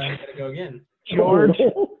you gotta go again. George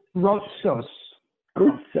Grotsos.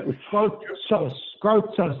 Gross. Yeah,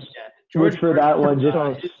 George for that one.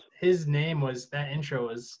 Just his name was, that intro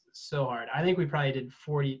was so hard. I think we probably did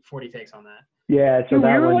 40 takes on that. yeah. So Dude,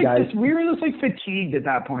 that one, guys. we were just like fatigued at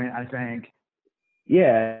that point, I think.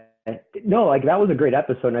 Yeah. No, like that was a great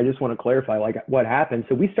episode. And I just want to clarify like what happened.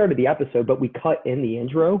 So we started the episode, but we cut in the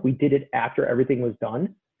intro. We did it after everything was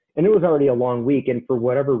done. And it was already a long week. And for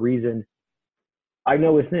whatever reason, I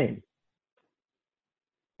know his name.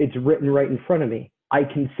 It's written right in front of me. I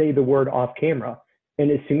can say the word off camera. And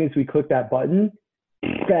as soon as we click that button,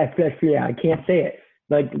 yeah, I can't say it.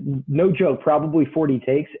 Like, no joke, probably 40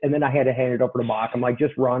 takes. And then I had to hand it over to Mock. I'm like,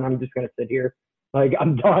 just run. I'm just going to sit here. Like,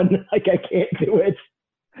 I'm done. Like, I can't do it.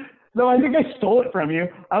 No, I think I stole it from you.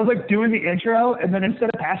 I was like doing the intro, and then instead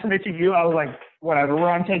of passing it to you, I was like, whatever, we're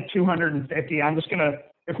on take 250. I'm just going to,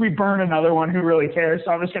 if we burn another one, who really cares?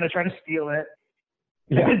 So I'm just going to try to steal it.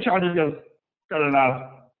 Yeah. And Sean just goes, cut it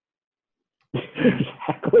out.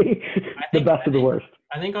 Exactly. The best of the worst.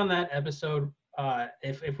 I think on that episode,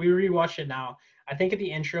 if we rewatch it now, I think at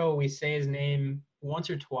the intro we say his name once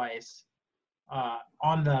or twice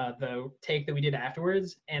on the take that we did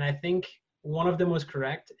afterwards, and I think one of them was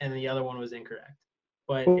correct and the other one was incorrect.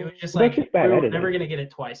 But it was just like, just bad we were editing. never going to get it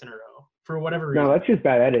twice in a row for whatever reason. No, that's just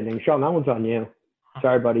bad editing. Sean, that one's on you.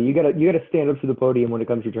 Sorry, buddy. You gotta stand up to the podium when it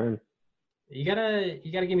comes your turn. You gotta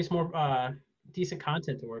give me some more decent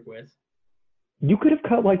content to work with. You could have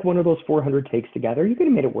cut like one of those 400 takes together. You could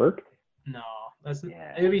have made it work. No,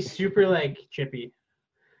 it would be super like chippy.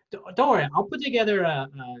 Don't worry, I'll put together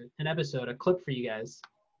an episode, a clip for you guys.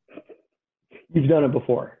 You've done it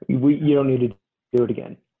before. You don't need to do it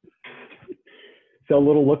again. So a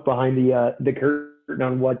little look behind the curtain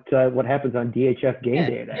on what happens on DHF game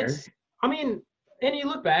day there. And you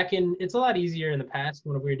look back, and it's a lot easier in the past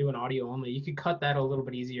when we were doing audio only. You could cut that a little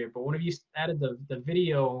bit easier. But whenever you added the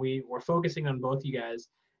video, we were focusing on both you guys.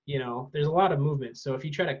 There's a lot of movement. So if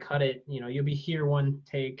you try to cut it, you'll be here one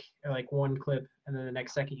take, like one clip, and then the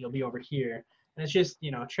next second you'll be over here. And it's just,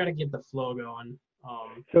 try to get the flow going.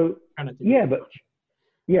 Totally understand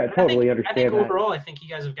I think that. overall, I think you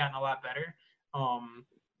guys have gotten a lot better.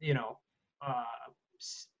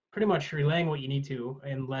 Pretty much relaying what you need to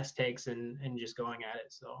in less takes and just going at it.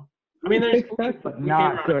 So, there's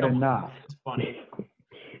not good enough. It's funny.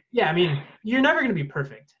 Yeah, you're never going to be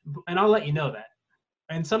perfect, and I'll let you know that.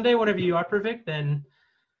 And someday, whenever you are perfect, then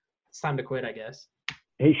it's time to quit, I guess.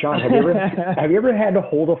 Hey, Sean, have you ever had to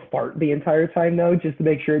hold a fart the entire time though, just to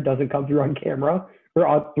make sure it doesn't come through on camera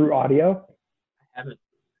or through audio? I haven't.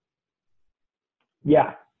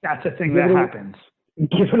 Yeah, that's a thing that happens.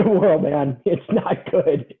 Give it a whirl, man. It's not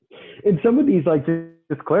good. And some of these, like,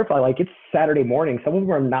 just clarify, like, it's Saturday morning. Some of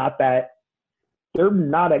them are not they're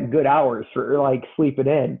not at good hours for, like, sleeping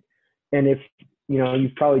in. And if,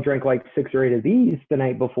 you've probably drank, like, 6 or 8 of these the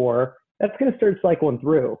night before, that's going to start cycling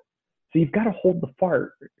through. So you've got to hold the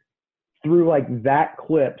fart through, like, that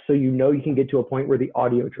clip so you can get to a point where the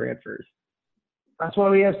audio transfers. That's why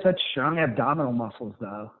we have such strong abdominal muscles,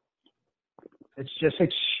 though. It's just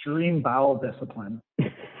extreme bowel discipline.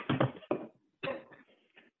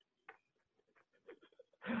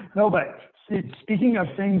 No, but speaking of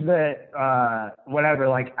things that, whatever,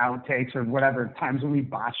 like outtakes or whatever times when we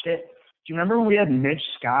botched it, do you remember when we had Mitch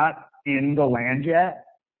Scott in the land jet?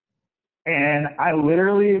 And I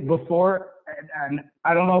literally before, and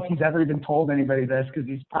I don't know if he's ever even told anybody this because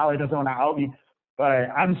he probably doesn't want to out me, but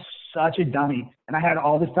I'm such a dummy. And I had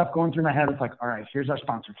all this stuff going through my head. It's like, all right, here's our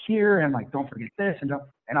sponsor here. And like, don't forget this. And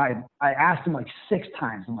I asked him like 6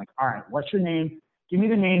 times. I'm like, all right, what's your name? Give me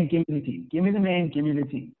the name. Give me the team. Give me the name. Give me the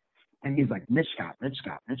team. And he's like, Mitch Scott, Mitch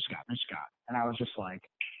Scott, Mitch Scott, Mitch Scott. And I was just like,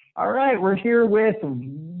 all right, we're here with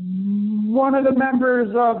one of the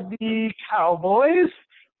members of the Cowboys.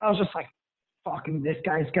 I was just like, fucking, this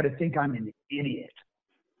guy's got to think I'm an idiot.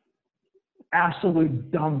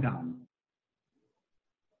 Absolute dum-dum.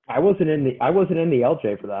 I wasn't in the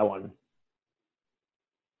LJ for that one.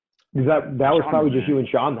 That was probably just you and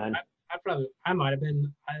Sean then. I might have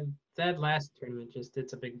been. That last tournament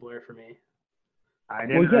it's a big blur for me. I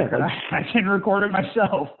didn't record it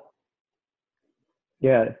myself.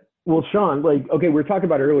 Yeah. Well, Sean, okay, we were talking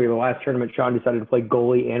about earlier, the last tournament, Sean decided to play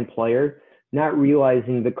goalie and player, not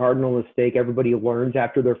realizing the cardinal mistake everybody learns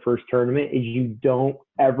after their first tournament is you don't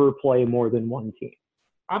ever play more than one team.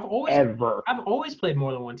 I've always played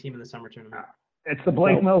more than one team in the summer tournament. It's the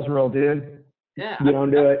Blake Mills rule, dude. Yeah. You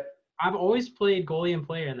don't do it. I've always played goalie and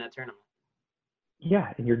player in that tournament.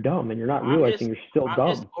 Yeah, and you're dumb, and you're not realizing you're still dumb.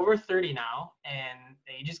 I'm just over 30 now, and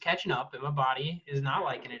age is catching up, and my body is not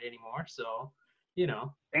liking it anymore. So,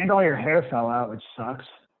 And all your hair fell out, which sucks.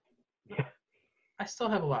 I still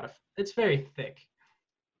have a lot of. It's very thick.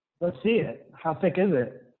 Let's see it. How thick is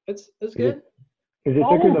it? It's good. Is it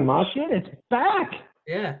thicker than Mox? Shit, it's back.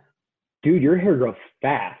 Yeah. Dude, your hair grows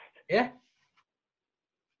fast. Yeah.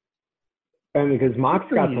 I mean, because Mox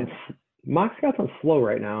got some slow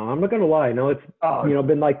right now. I'm not gonna lie. I know it's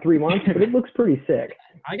been like 3 months, but it looks pretty sick.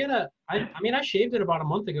 I shaved it about a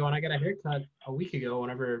month ago, and I got a haircut a week ago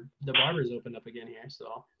whenever the barbers opened up again here.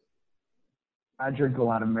 So. I drink a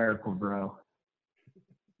lot of Miracle, bro.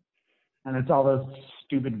 And it's all those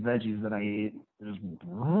stupid veggies that I eat.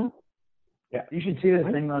 Yeah. You should see this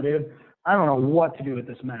thing though, dude. I don't know what to do with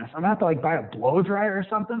this mess. I'm gonna have to buy a blow dryer or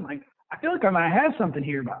something. Like, I feel like I might have something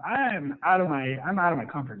here, but I'm out of my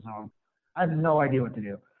comfort zone. I have no idea what to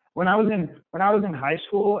do. When I was in high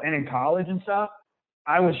school and in college and stuff,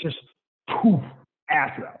 I was just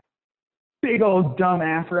afro. Big old dumb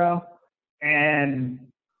afro. And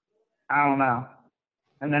I don't know.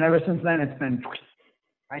 And then ever since then it's been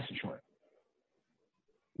nice and short.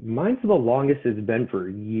 Mine's the longest it's been for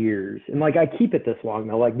years. And I keep it this long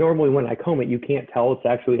though. Normally when I comb it, you can't tell it's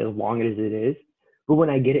actually as long as it is. But when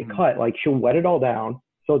I get it cut, she'll wet it all down.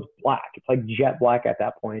 So it's black. It's like jet black at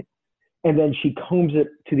that point. And then she combs it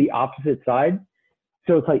to the opposite side.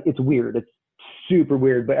 So it's weird. It's super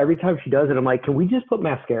weird. But every time she does it, I'm like, can we just put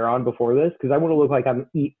mascara on before this? Because I want to look like I'm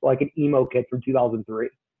like an emo kid from 2003.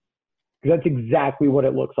 Because that's exactly what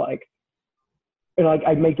it looks like. And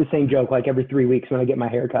I make the same joke every 3 weeks when I get my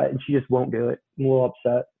hair cut, and she just won't do it. I'm a little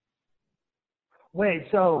upset.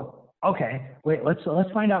 Wait,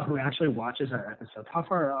 let's find out who actually watches our episodes. How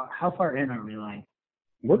far in are we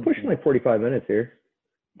We're pushing 45 minutes here.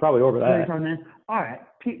 Probably over that. 45 minutes. All right,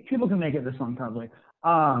 people can make it this long probably.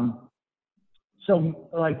 So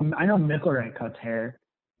I know Mickelright cuts hair.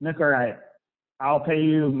 Mickelright, I'll pay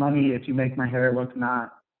you money if you make my hair look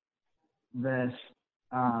not this.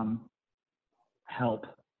 Help.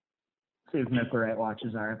 See if Mickelright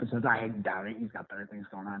watches our episodes. I doubt it. He's got better things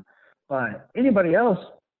going on. But anybody else,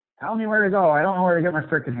 tell me where to go. I don't know where to get my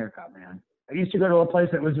freaking haircut, man. I used to go to a place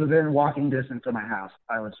that was within walking distance of my house.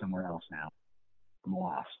 I live somewhere else now. I'm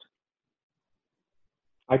lost.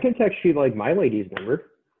 I can text you my lady's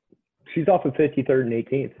number. She's off of 53rd and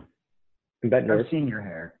 18th. I've seen your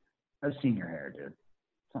hair, dude.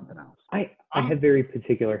 Something else. I have very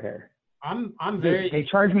particular hair. They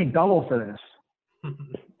charge me double for this.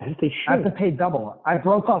 As they should. I have to pay double. I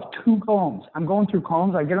broke off 2 combs. I'm going through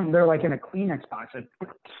combs. I get them. They're in a Kleenex box. I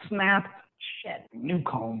snap. Shit. New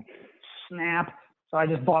comb. Snap. So I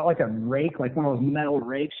just bought a rake, one of those metal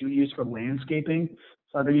rakes you use for landscaping.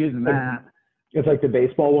 So I've been using that. It's the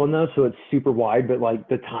baseball one though, so it's super wide, but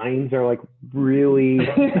the tines are really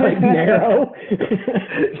narrow.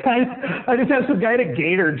 I just have some guy in a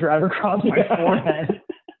gator drive across my forehead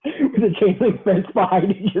with a chain link fence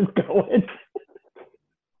behind you, just going.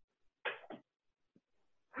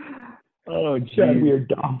 Oh, geez. We're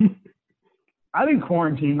dumb. I think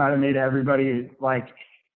quarantine might have made everybody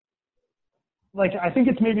I think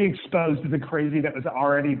it's maybe exposed to the crazy that was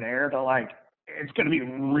already there, but it's going to be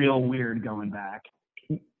real weird going back.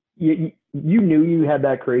 You knew you had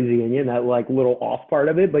that crazy in you and that like little off part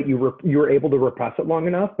of it, but you were able to repress it long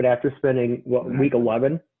enough. But after spending week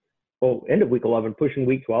 11, end of week 11, pushing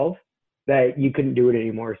week 12, that you couldn't do it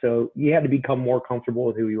anymore. So you had to become more comfortable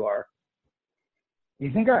with who you are.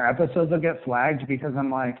 You think our episodes will get flagged because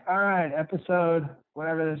I'm like, all right, episode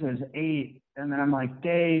whatever this is, 8, and then I'm like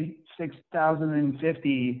day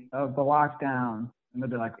 6,050 of the lockdown, and they'll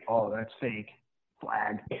be like, oh, that's fake,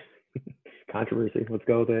 flag. Controversy. Let's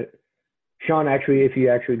go with it. Sean, actually, if you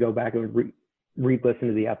actually go back and re-listen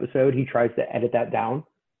to the episode, he tries to edit that down.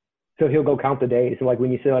 So he'll go count the days. So like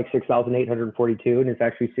when you say like 6,842 and it's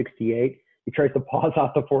actually 68, he tries to pause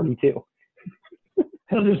off the 42.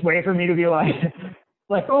 He'll just wait for me to be like,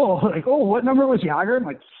 oh, what number was Yager? I'm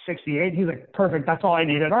like 68. He's like, perfect. That's all I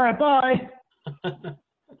needed. All right, bye.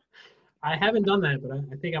 I haven't done that, but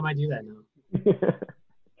I think I might do that now.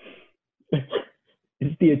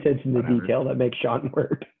 It's the attention to detail that makes Sean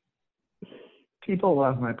work. People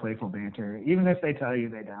love my playful banter, even if they tell you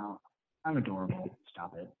they don't. I'm adorable.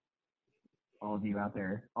 Stop it. All of you out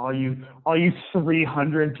there, all you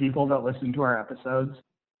 300 people that listen to our episodes.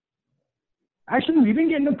 Actually, we've been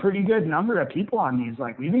getting a pretty good number of people on these.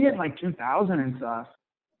 Like, we've been getting like 2,000 and stuff.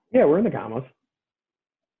 Yeah, we're in the comments.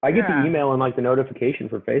 I get the email and like the notification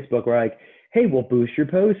for Facebook where like, hey, we'll boost your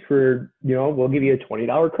post for, we'll give you a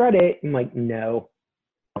 $20 credit. I'm like, no.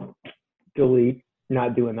 Delete.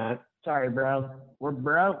 Not doing that. Sorry, bro. We're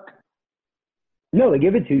broke. No, they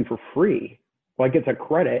give it to you for free. Like it's a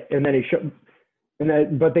credit, and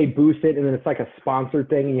then but they boost it, and then it's like a sponsored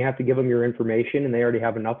thing, and you have to give them your information, and they already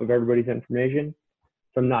have enough of everybody's information.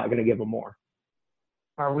 So I'm not going to give them more.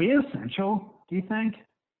 Are we essential, do you think?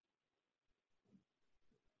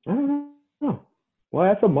 I don't know. Well,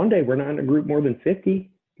 that's a Monday. We're not in a group more than 50.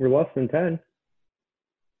 We're less than 10.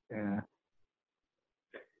 Yeah.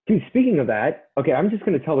 Dude, speaking of that, okay, I'm just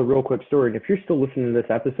going to tell a real quick story. And if you're still listening to this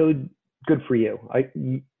episode, good for you.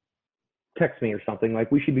 Text me or something.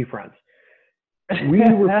 Like, we should be friends. We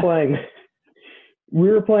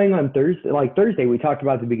were playing on Thursday. Like Thursday, we talked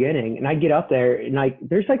about at the beginning, and I get up there, and like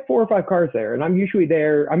there's like 4 or 5 cars there, and I'm usually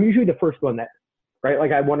there. I'm usually the first one there, right?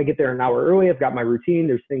 Like I want to get there an hour early. I've got my routine.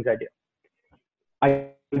 There's things I do. I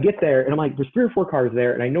get there, and I'm like, there's 3 or 4 cars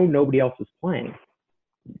there, and I know nobody else is playing.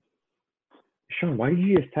 Sean, why did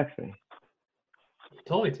you just text me? You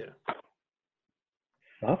told me to.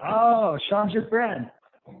 Oh, Sean's your friend.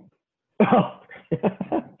 Oh.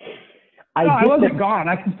 I wasn't gone.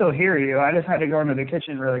 I can still hear you. I just had to go into the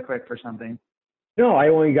kitchen really quick for something. No, I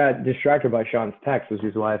only got distracted by Sean's text, which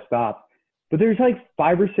is why I stopped. But there's like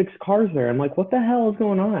 5 or 6 cars there. I'm like, what the hell is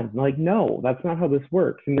going on? I'm like, no, that's not how this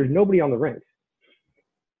works. And there's nobody on the rinks.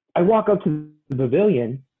 I walk up to the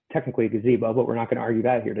pavilion, technically a gazebo, but we're not going to argue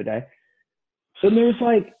that here today. And there's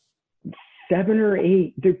like 7 or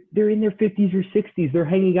 8. They're in their 50s or 60s. They're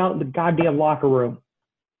hanging out in the goddamn locker room.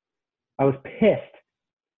 I was pissed.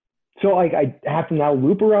 So like I have to now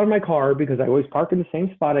loop around my car because I always park in the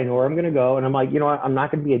same spot. I know where I'm going to go. And I'm like, you know what? I'm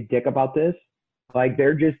not going to be a dick about this. Like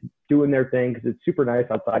they're just doing their thing because it's super nice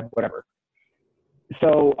outside, whatever.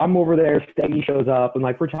 So I'm over there. Steggy shows up and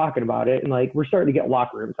like we're talking about it. And like we're starting to get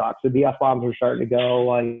locker room talk. So the F-bombs are starting to go,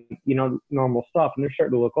 like, normal stuff. And they're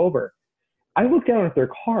starting to look over. I look down at their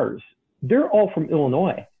cars. They're all from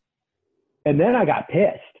Illinois. And then I got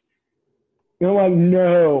pissed. I'm like,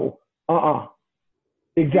 no,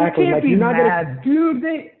 Exactly. You can't like be you're not mad, dude.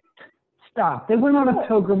 Stop. They went on a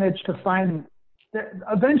pilgrimage to find.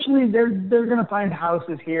 Eventually, they're gonna find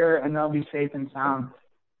houses here, and they'll be safe and sound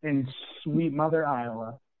in sweet Mother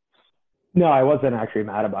Iowa. No, I wasn't actually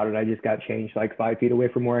mad about it. I just got changed like 5 feet away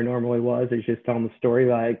from where I normally was. It's just telling the story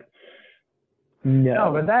like, no.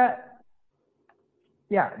 No, but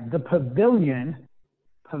the pavilion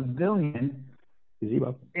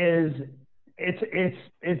Gazebo. is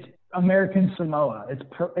it's American Samoa.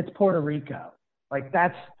 It's Puerto Rico. Like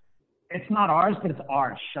it's not ours, but it's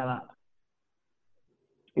ours. Shut up.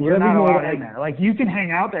 You're not allowed in there. Like you can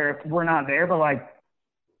hang out there if we're not there, but like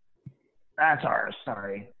that's ours.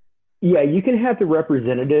 Sorry. Yeah, you can have the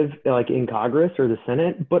representative like in Congress or the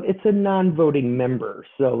Senate, but it's a non-voting member.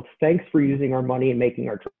 So thanks for using our money and making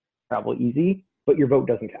our travel easy, but your vote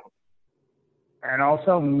doesn't count. And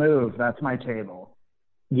also move. That's my table.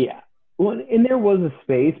 Yeah. Well, and there was a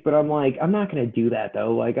space, but I'm like, I'm not going to do that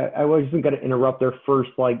though. Like I wasn't going to interrupt their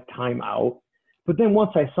first like time out. But then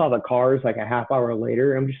once I saw the cars like a half hour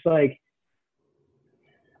later, I'm just like,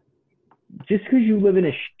 just because you live in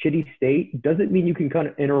a shitty state doesn't mean you can kind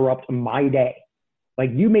of interrupt my day. Like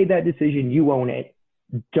you made that decision, you own it.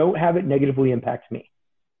 Don't have it negatively impact me.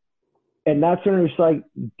 And that's when it was like,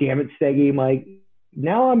 damn it, Steggy. I'm like,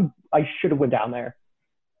 I should have went down there.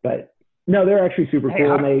 But no, they're actually super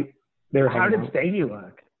cool. And they're how did out. Steggy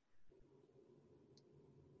look?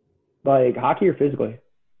 Like hockey or physically?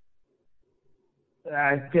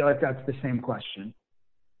 I feel like that's the same question.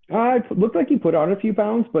 It looked like he put on a few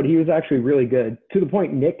pounds, but he was actually really good. To the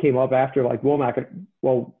point Nick came up after, like,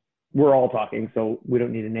 well, we're all talking, so we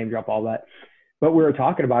don't need to name drop all that. But we were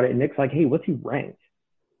talking about it, and Nick's like, hey, what's he ranked?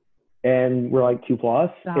 And we're like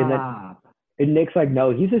 2+. And Nick's like,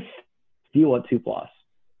 no, he's a steal at 2+.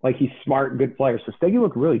 Like, he's smart, good player. So Steggy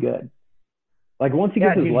looked really good. Like, once he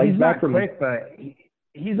gets his legs back from quick, but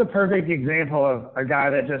he's a perfect example of a guy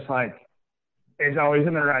that just, like, is always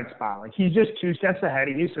in the right spot. Like, he's just 2 steps ahead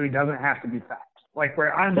of you, so he doesn't have to be fast. Like,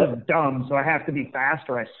 where I'm just dumb, so I have to be fast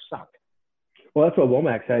or I suck. Well, that's what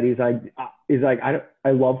Womack said. He's like, I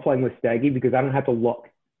love playing with Steggy because I don't have to look.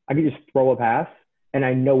 I can just throw a pass, and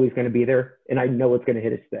I know he's going to be there, and I know it's going to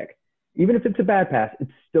hit his stick. Even if it's a bad pass,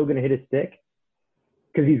 it's still going to hit his stick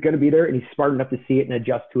because he's going to be there, and he's smart enough to see it and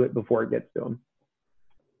adjust to it before it gets to him.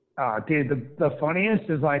 Dude, the funniest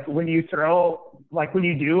is, like, when you do,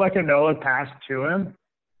 like, a no-look pass to him,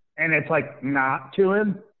 and it's, like, not to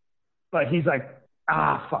him, but he's like,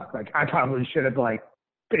 fuck, like, I probably should have, like,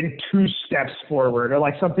 been 2 steps forward or,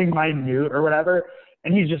 like, something minute or whatever,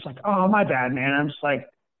 and he's just like, oh, my bad, man. I'm just like,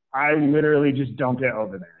 I literally just don't get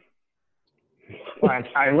over there. Like,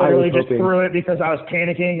 I literally just threw it because I was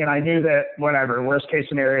panicking, and I knew that, whatever, worst case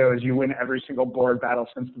scenario is you win every single board battle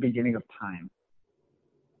since the beginning of time.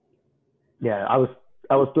 Yeah, I was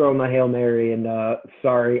throwing my Hail Mary, and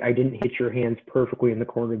sorry, I didn't hit your hands perfectly in the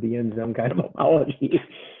corner of the end zone. Kind of apology.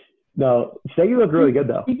 No, Steggy looked really good,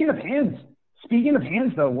 though. Speaking of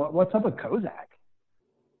hands, though, what's up with Kozak?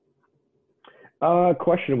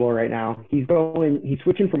 Questionable right now. He's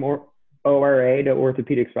switching from ORA to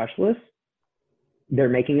orthopedic specialist. They're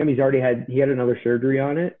making him. He had another surgery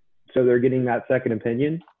on it, so they're getting that second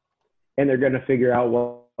opinion, and they're going to figure out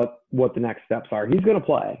what the next steps are. He's going to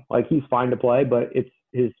play. Like, he's fine to play, but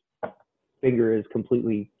his finger is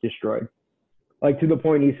completely destroyed. Like, to the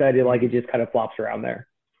point he said it just kind of flops around there.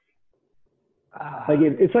 Like,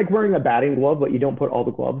 it's like wearing a batting glove, but you don't put all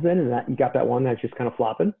the gloves in, and that you got that one that's just kind of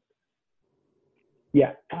flopping.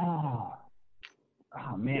 Yeah.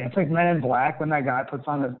 Oh man, it's like Men in Black when that guy puts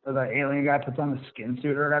on the alien guy puts on the skin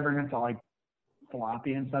suit or whatever, and it's all like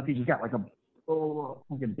floppy and stuff. He just got like a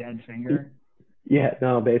dead finger. Yeah,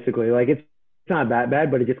 no, basically, like it's not that bad,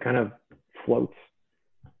 but it just kind of floats.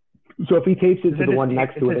 So if he tapes it to the one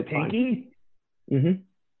next to it, it's pinky. Mm-hmm.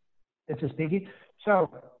 It's his pinky. So,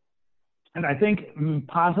 and I think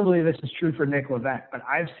possibly this is true for Nick Levesque, but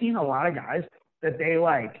I've seen a lot of guys that they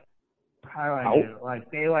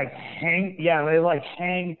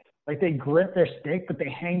they grip their stick, but they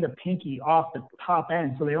hang the pinky off the top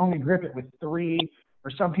end, so they only grip it with 3,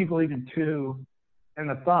 or some people even 2, and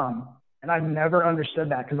the thumb. And I've never understood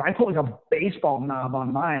that because I put like a baseball knob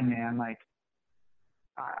on mine, man. Like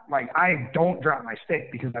I don't drop my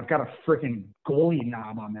stick because I've got a freaking goalie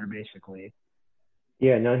knob on there, basically.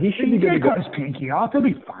 Yeah, no, he should be good to go. Cut his pinky off; he'll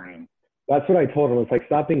be fine. That's what I told him. It's like,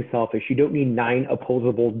 stop being selfish. You don't need 9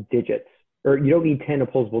 opposable digits, or you don't need 10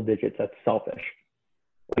 opposable digits. That's selfish.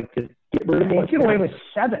 Like, just get rid of it. Get away with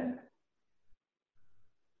 7.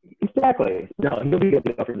 Exactly. No, he'll be good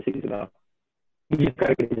enough for the season, though. He just got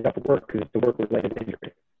to get enough work because the work was like an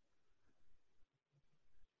injury.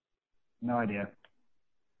 No idea.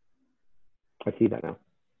 I see that now.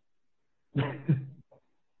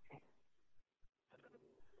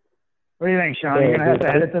 What do you think, Sean? You're going to have to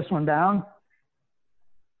edit this one down?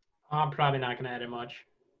 I'm probably not going to edit much.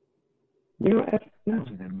 You know, I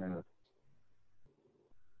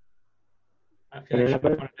feel like I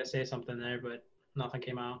wanted to say something there, but nothing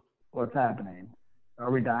came out. What's happening?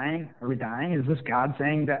 Are we dying? Is this God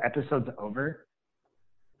saying the episode's over?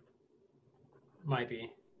 Might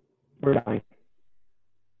be. We're dying.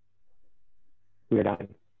 We're dying.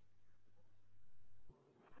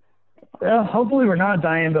 Well, hopefully we're not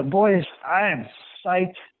dying, but boys, I am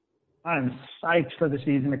psyched. I'm psyched for the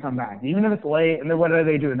season to come back. Even if it's late, and then what are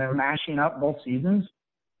they doing? They're mashing up both seasons?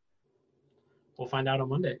 We'll find out on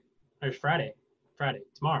Monday. Or Friday.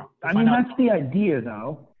 Tomorrow. I mean, that's the idea,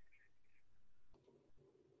 though.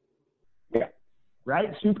 Yeah.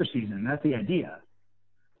 Right? Super season. That's the idea.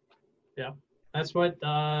 Yeah. That's what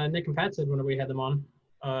Nick and Pat said when we had them on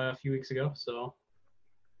a few weeks ago, so.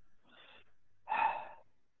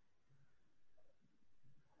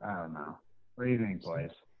 I don't know. What do you think, boys?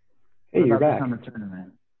 Hey, you're back. Summer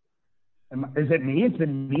tournament. Is it me? It's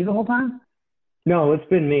been me the whole time? No, it's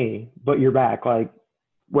been me, but you're back. Like,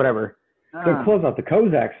 whatever. To close out the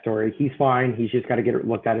Kozak story, he's fine. He's just got to get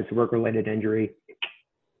looked at as a work-related injury.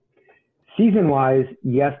 Season-wise,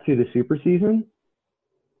 yes to the super season.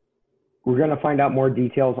 We're going to find out more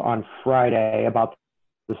details on Friday about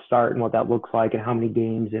the start and what that looks like and how many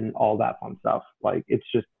games and all that fun stuff. Like, it's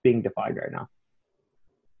just being defined right now.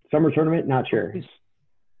 Summer tournament, not sure.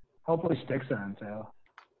 Hopefully sticks are on sale.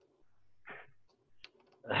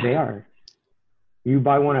 They are. You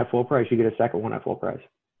buy one at full price, you get a second one at full price.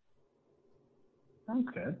 Sounds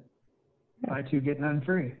good. Buy two, get none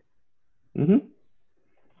free. Mm-hmm.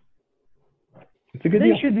 It's a good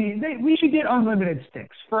deal. We should get unlimited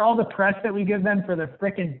sticks for all the press that we give them for the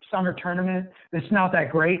frickin' summer tournament. It's not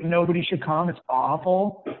that great. Nobody should come. It's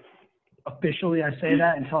awful. Officially, I say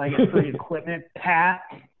that until I get free equipment. Pat.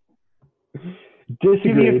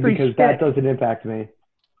 Disagree, because that doesn't impact me.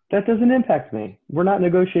 That doesn't impact me. We're not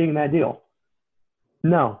negotiating that deal.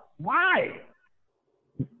 No. Why?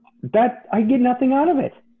 That I get nothing out of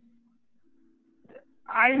it.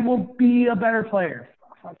 I will be a better player.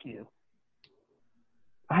 Fuck you.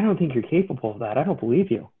 I don't think you're capable of that. I don't believe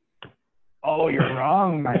you. Oh, you're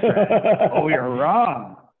wrong, my friend. Oh, you're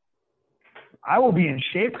wrong. I will be in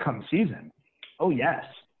shape come season. Oh, yes.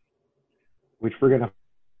 Which we're going to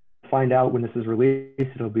find out when this is released.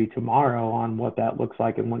 It'll be tomorrow on what that looks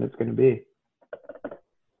like and when it's going to be.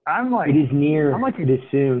 It is near. It is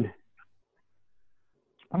soon.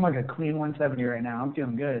 I'm like a clean 170 right now. I'm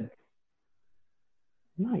feeling good.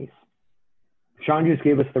 Nice. Sean just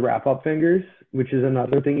gave us the wrap-up fingers, which is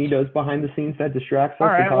another thing he does behind the scenes that distracts us. All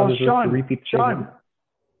right, well, Sean,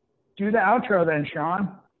 do the outro then, Sean.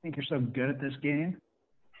 I think you're so good at this game.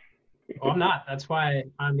 Well, I'm not. That's why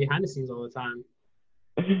I'm behind the scenes all the time.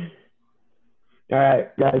 All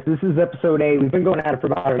right, guys, this is episode 8. We've been going at it for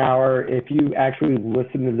about an hour. If you actually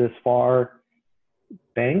listen to this far,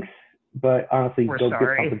 thanks. But honestly, go get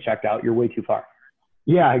something checked out. You're way too far.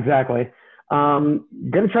 Yeah, exactly. Going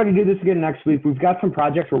to try to do this again next week. We've got some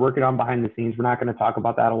projects we're working on behind the scenes. We're not going to talk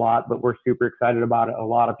about that a lot, but we're super excited about it. A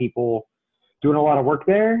lot of people doing a lot of work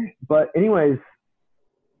there. But anyways,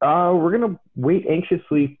 we're going to wait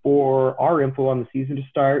anxiously for our info on the season to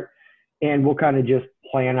start, and we'll kind of just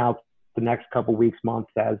plan out the next couple weeks,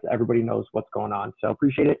 months, as everybody knows what's going on. So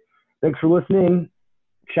appreciate it. Thanks for listening.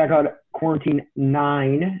 Check out Quarantine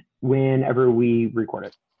 9 whenever we record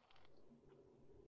it.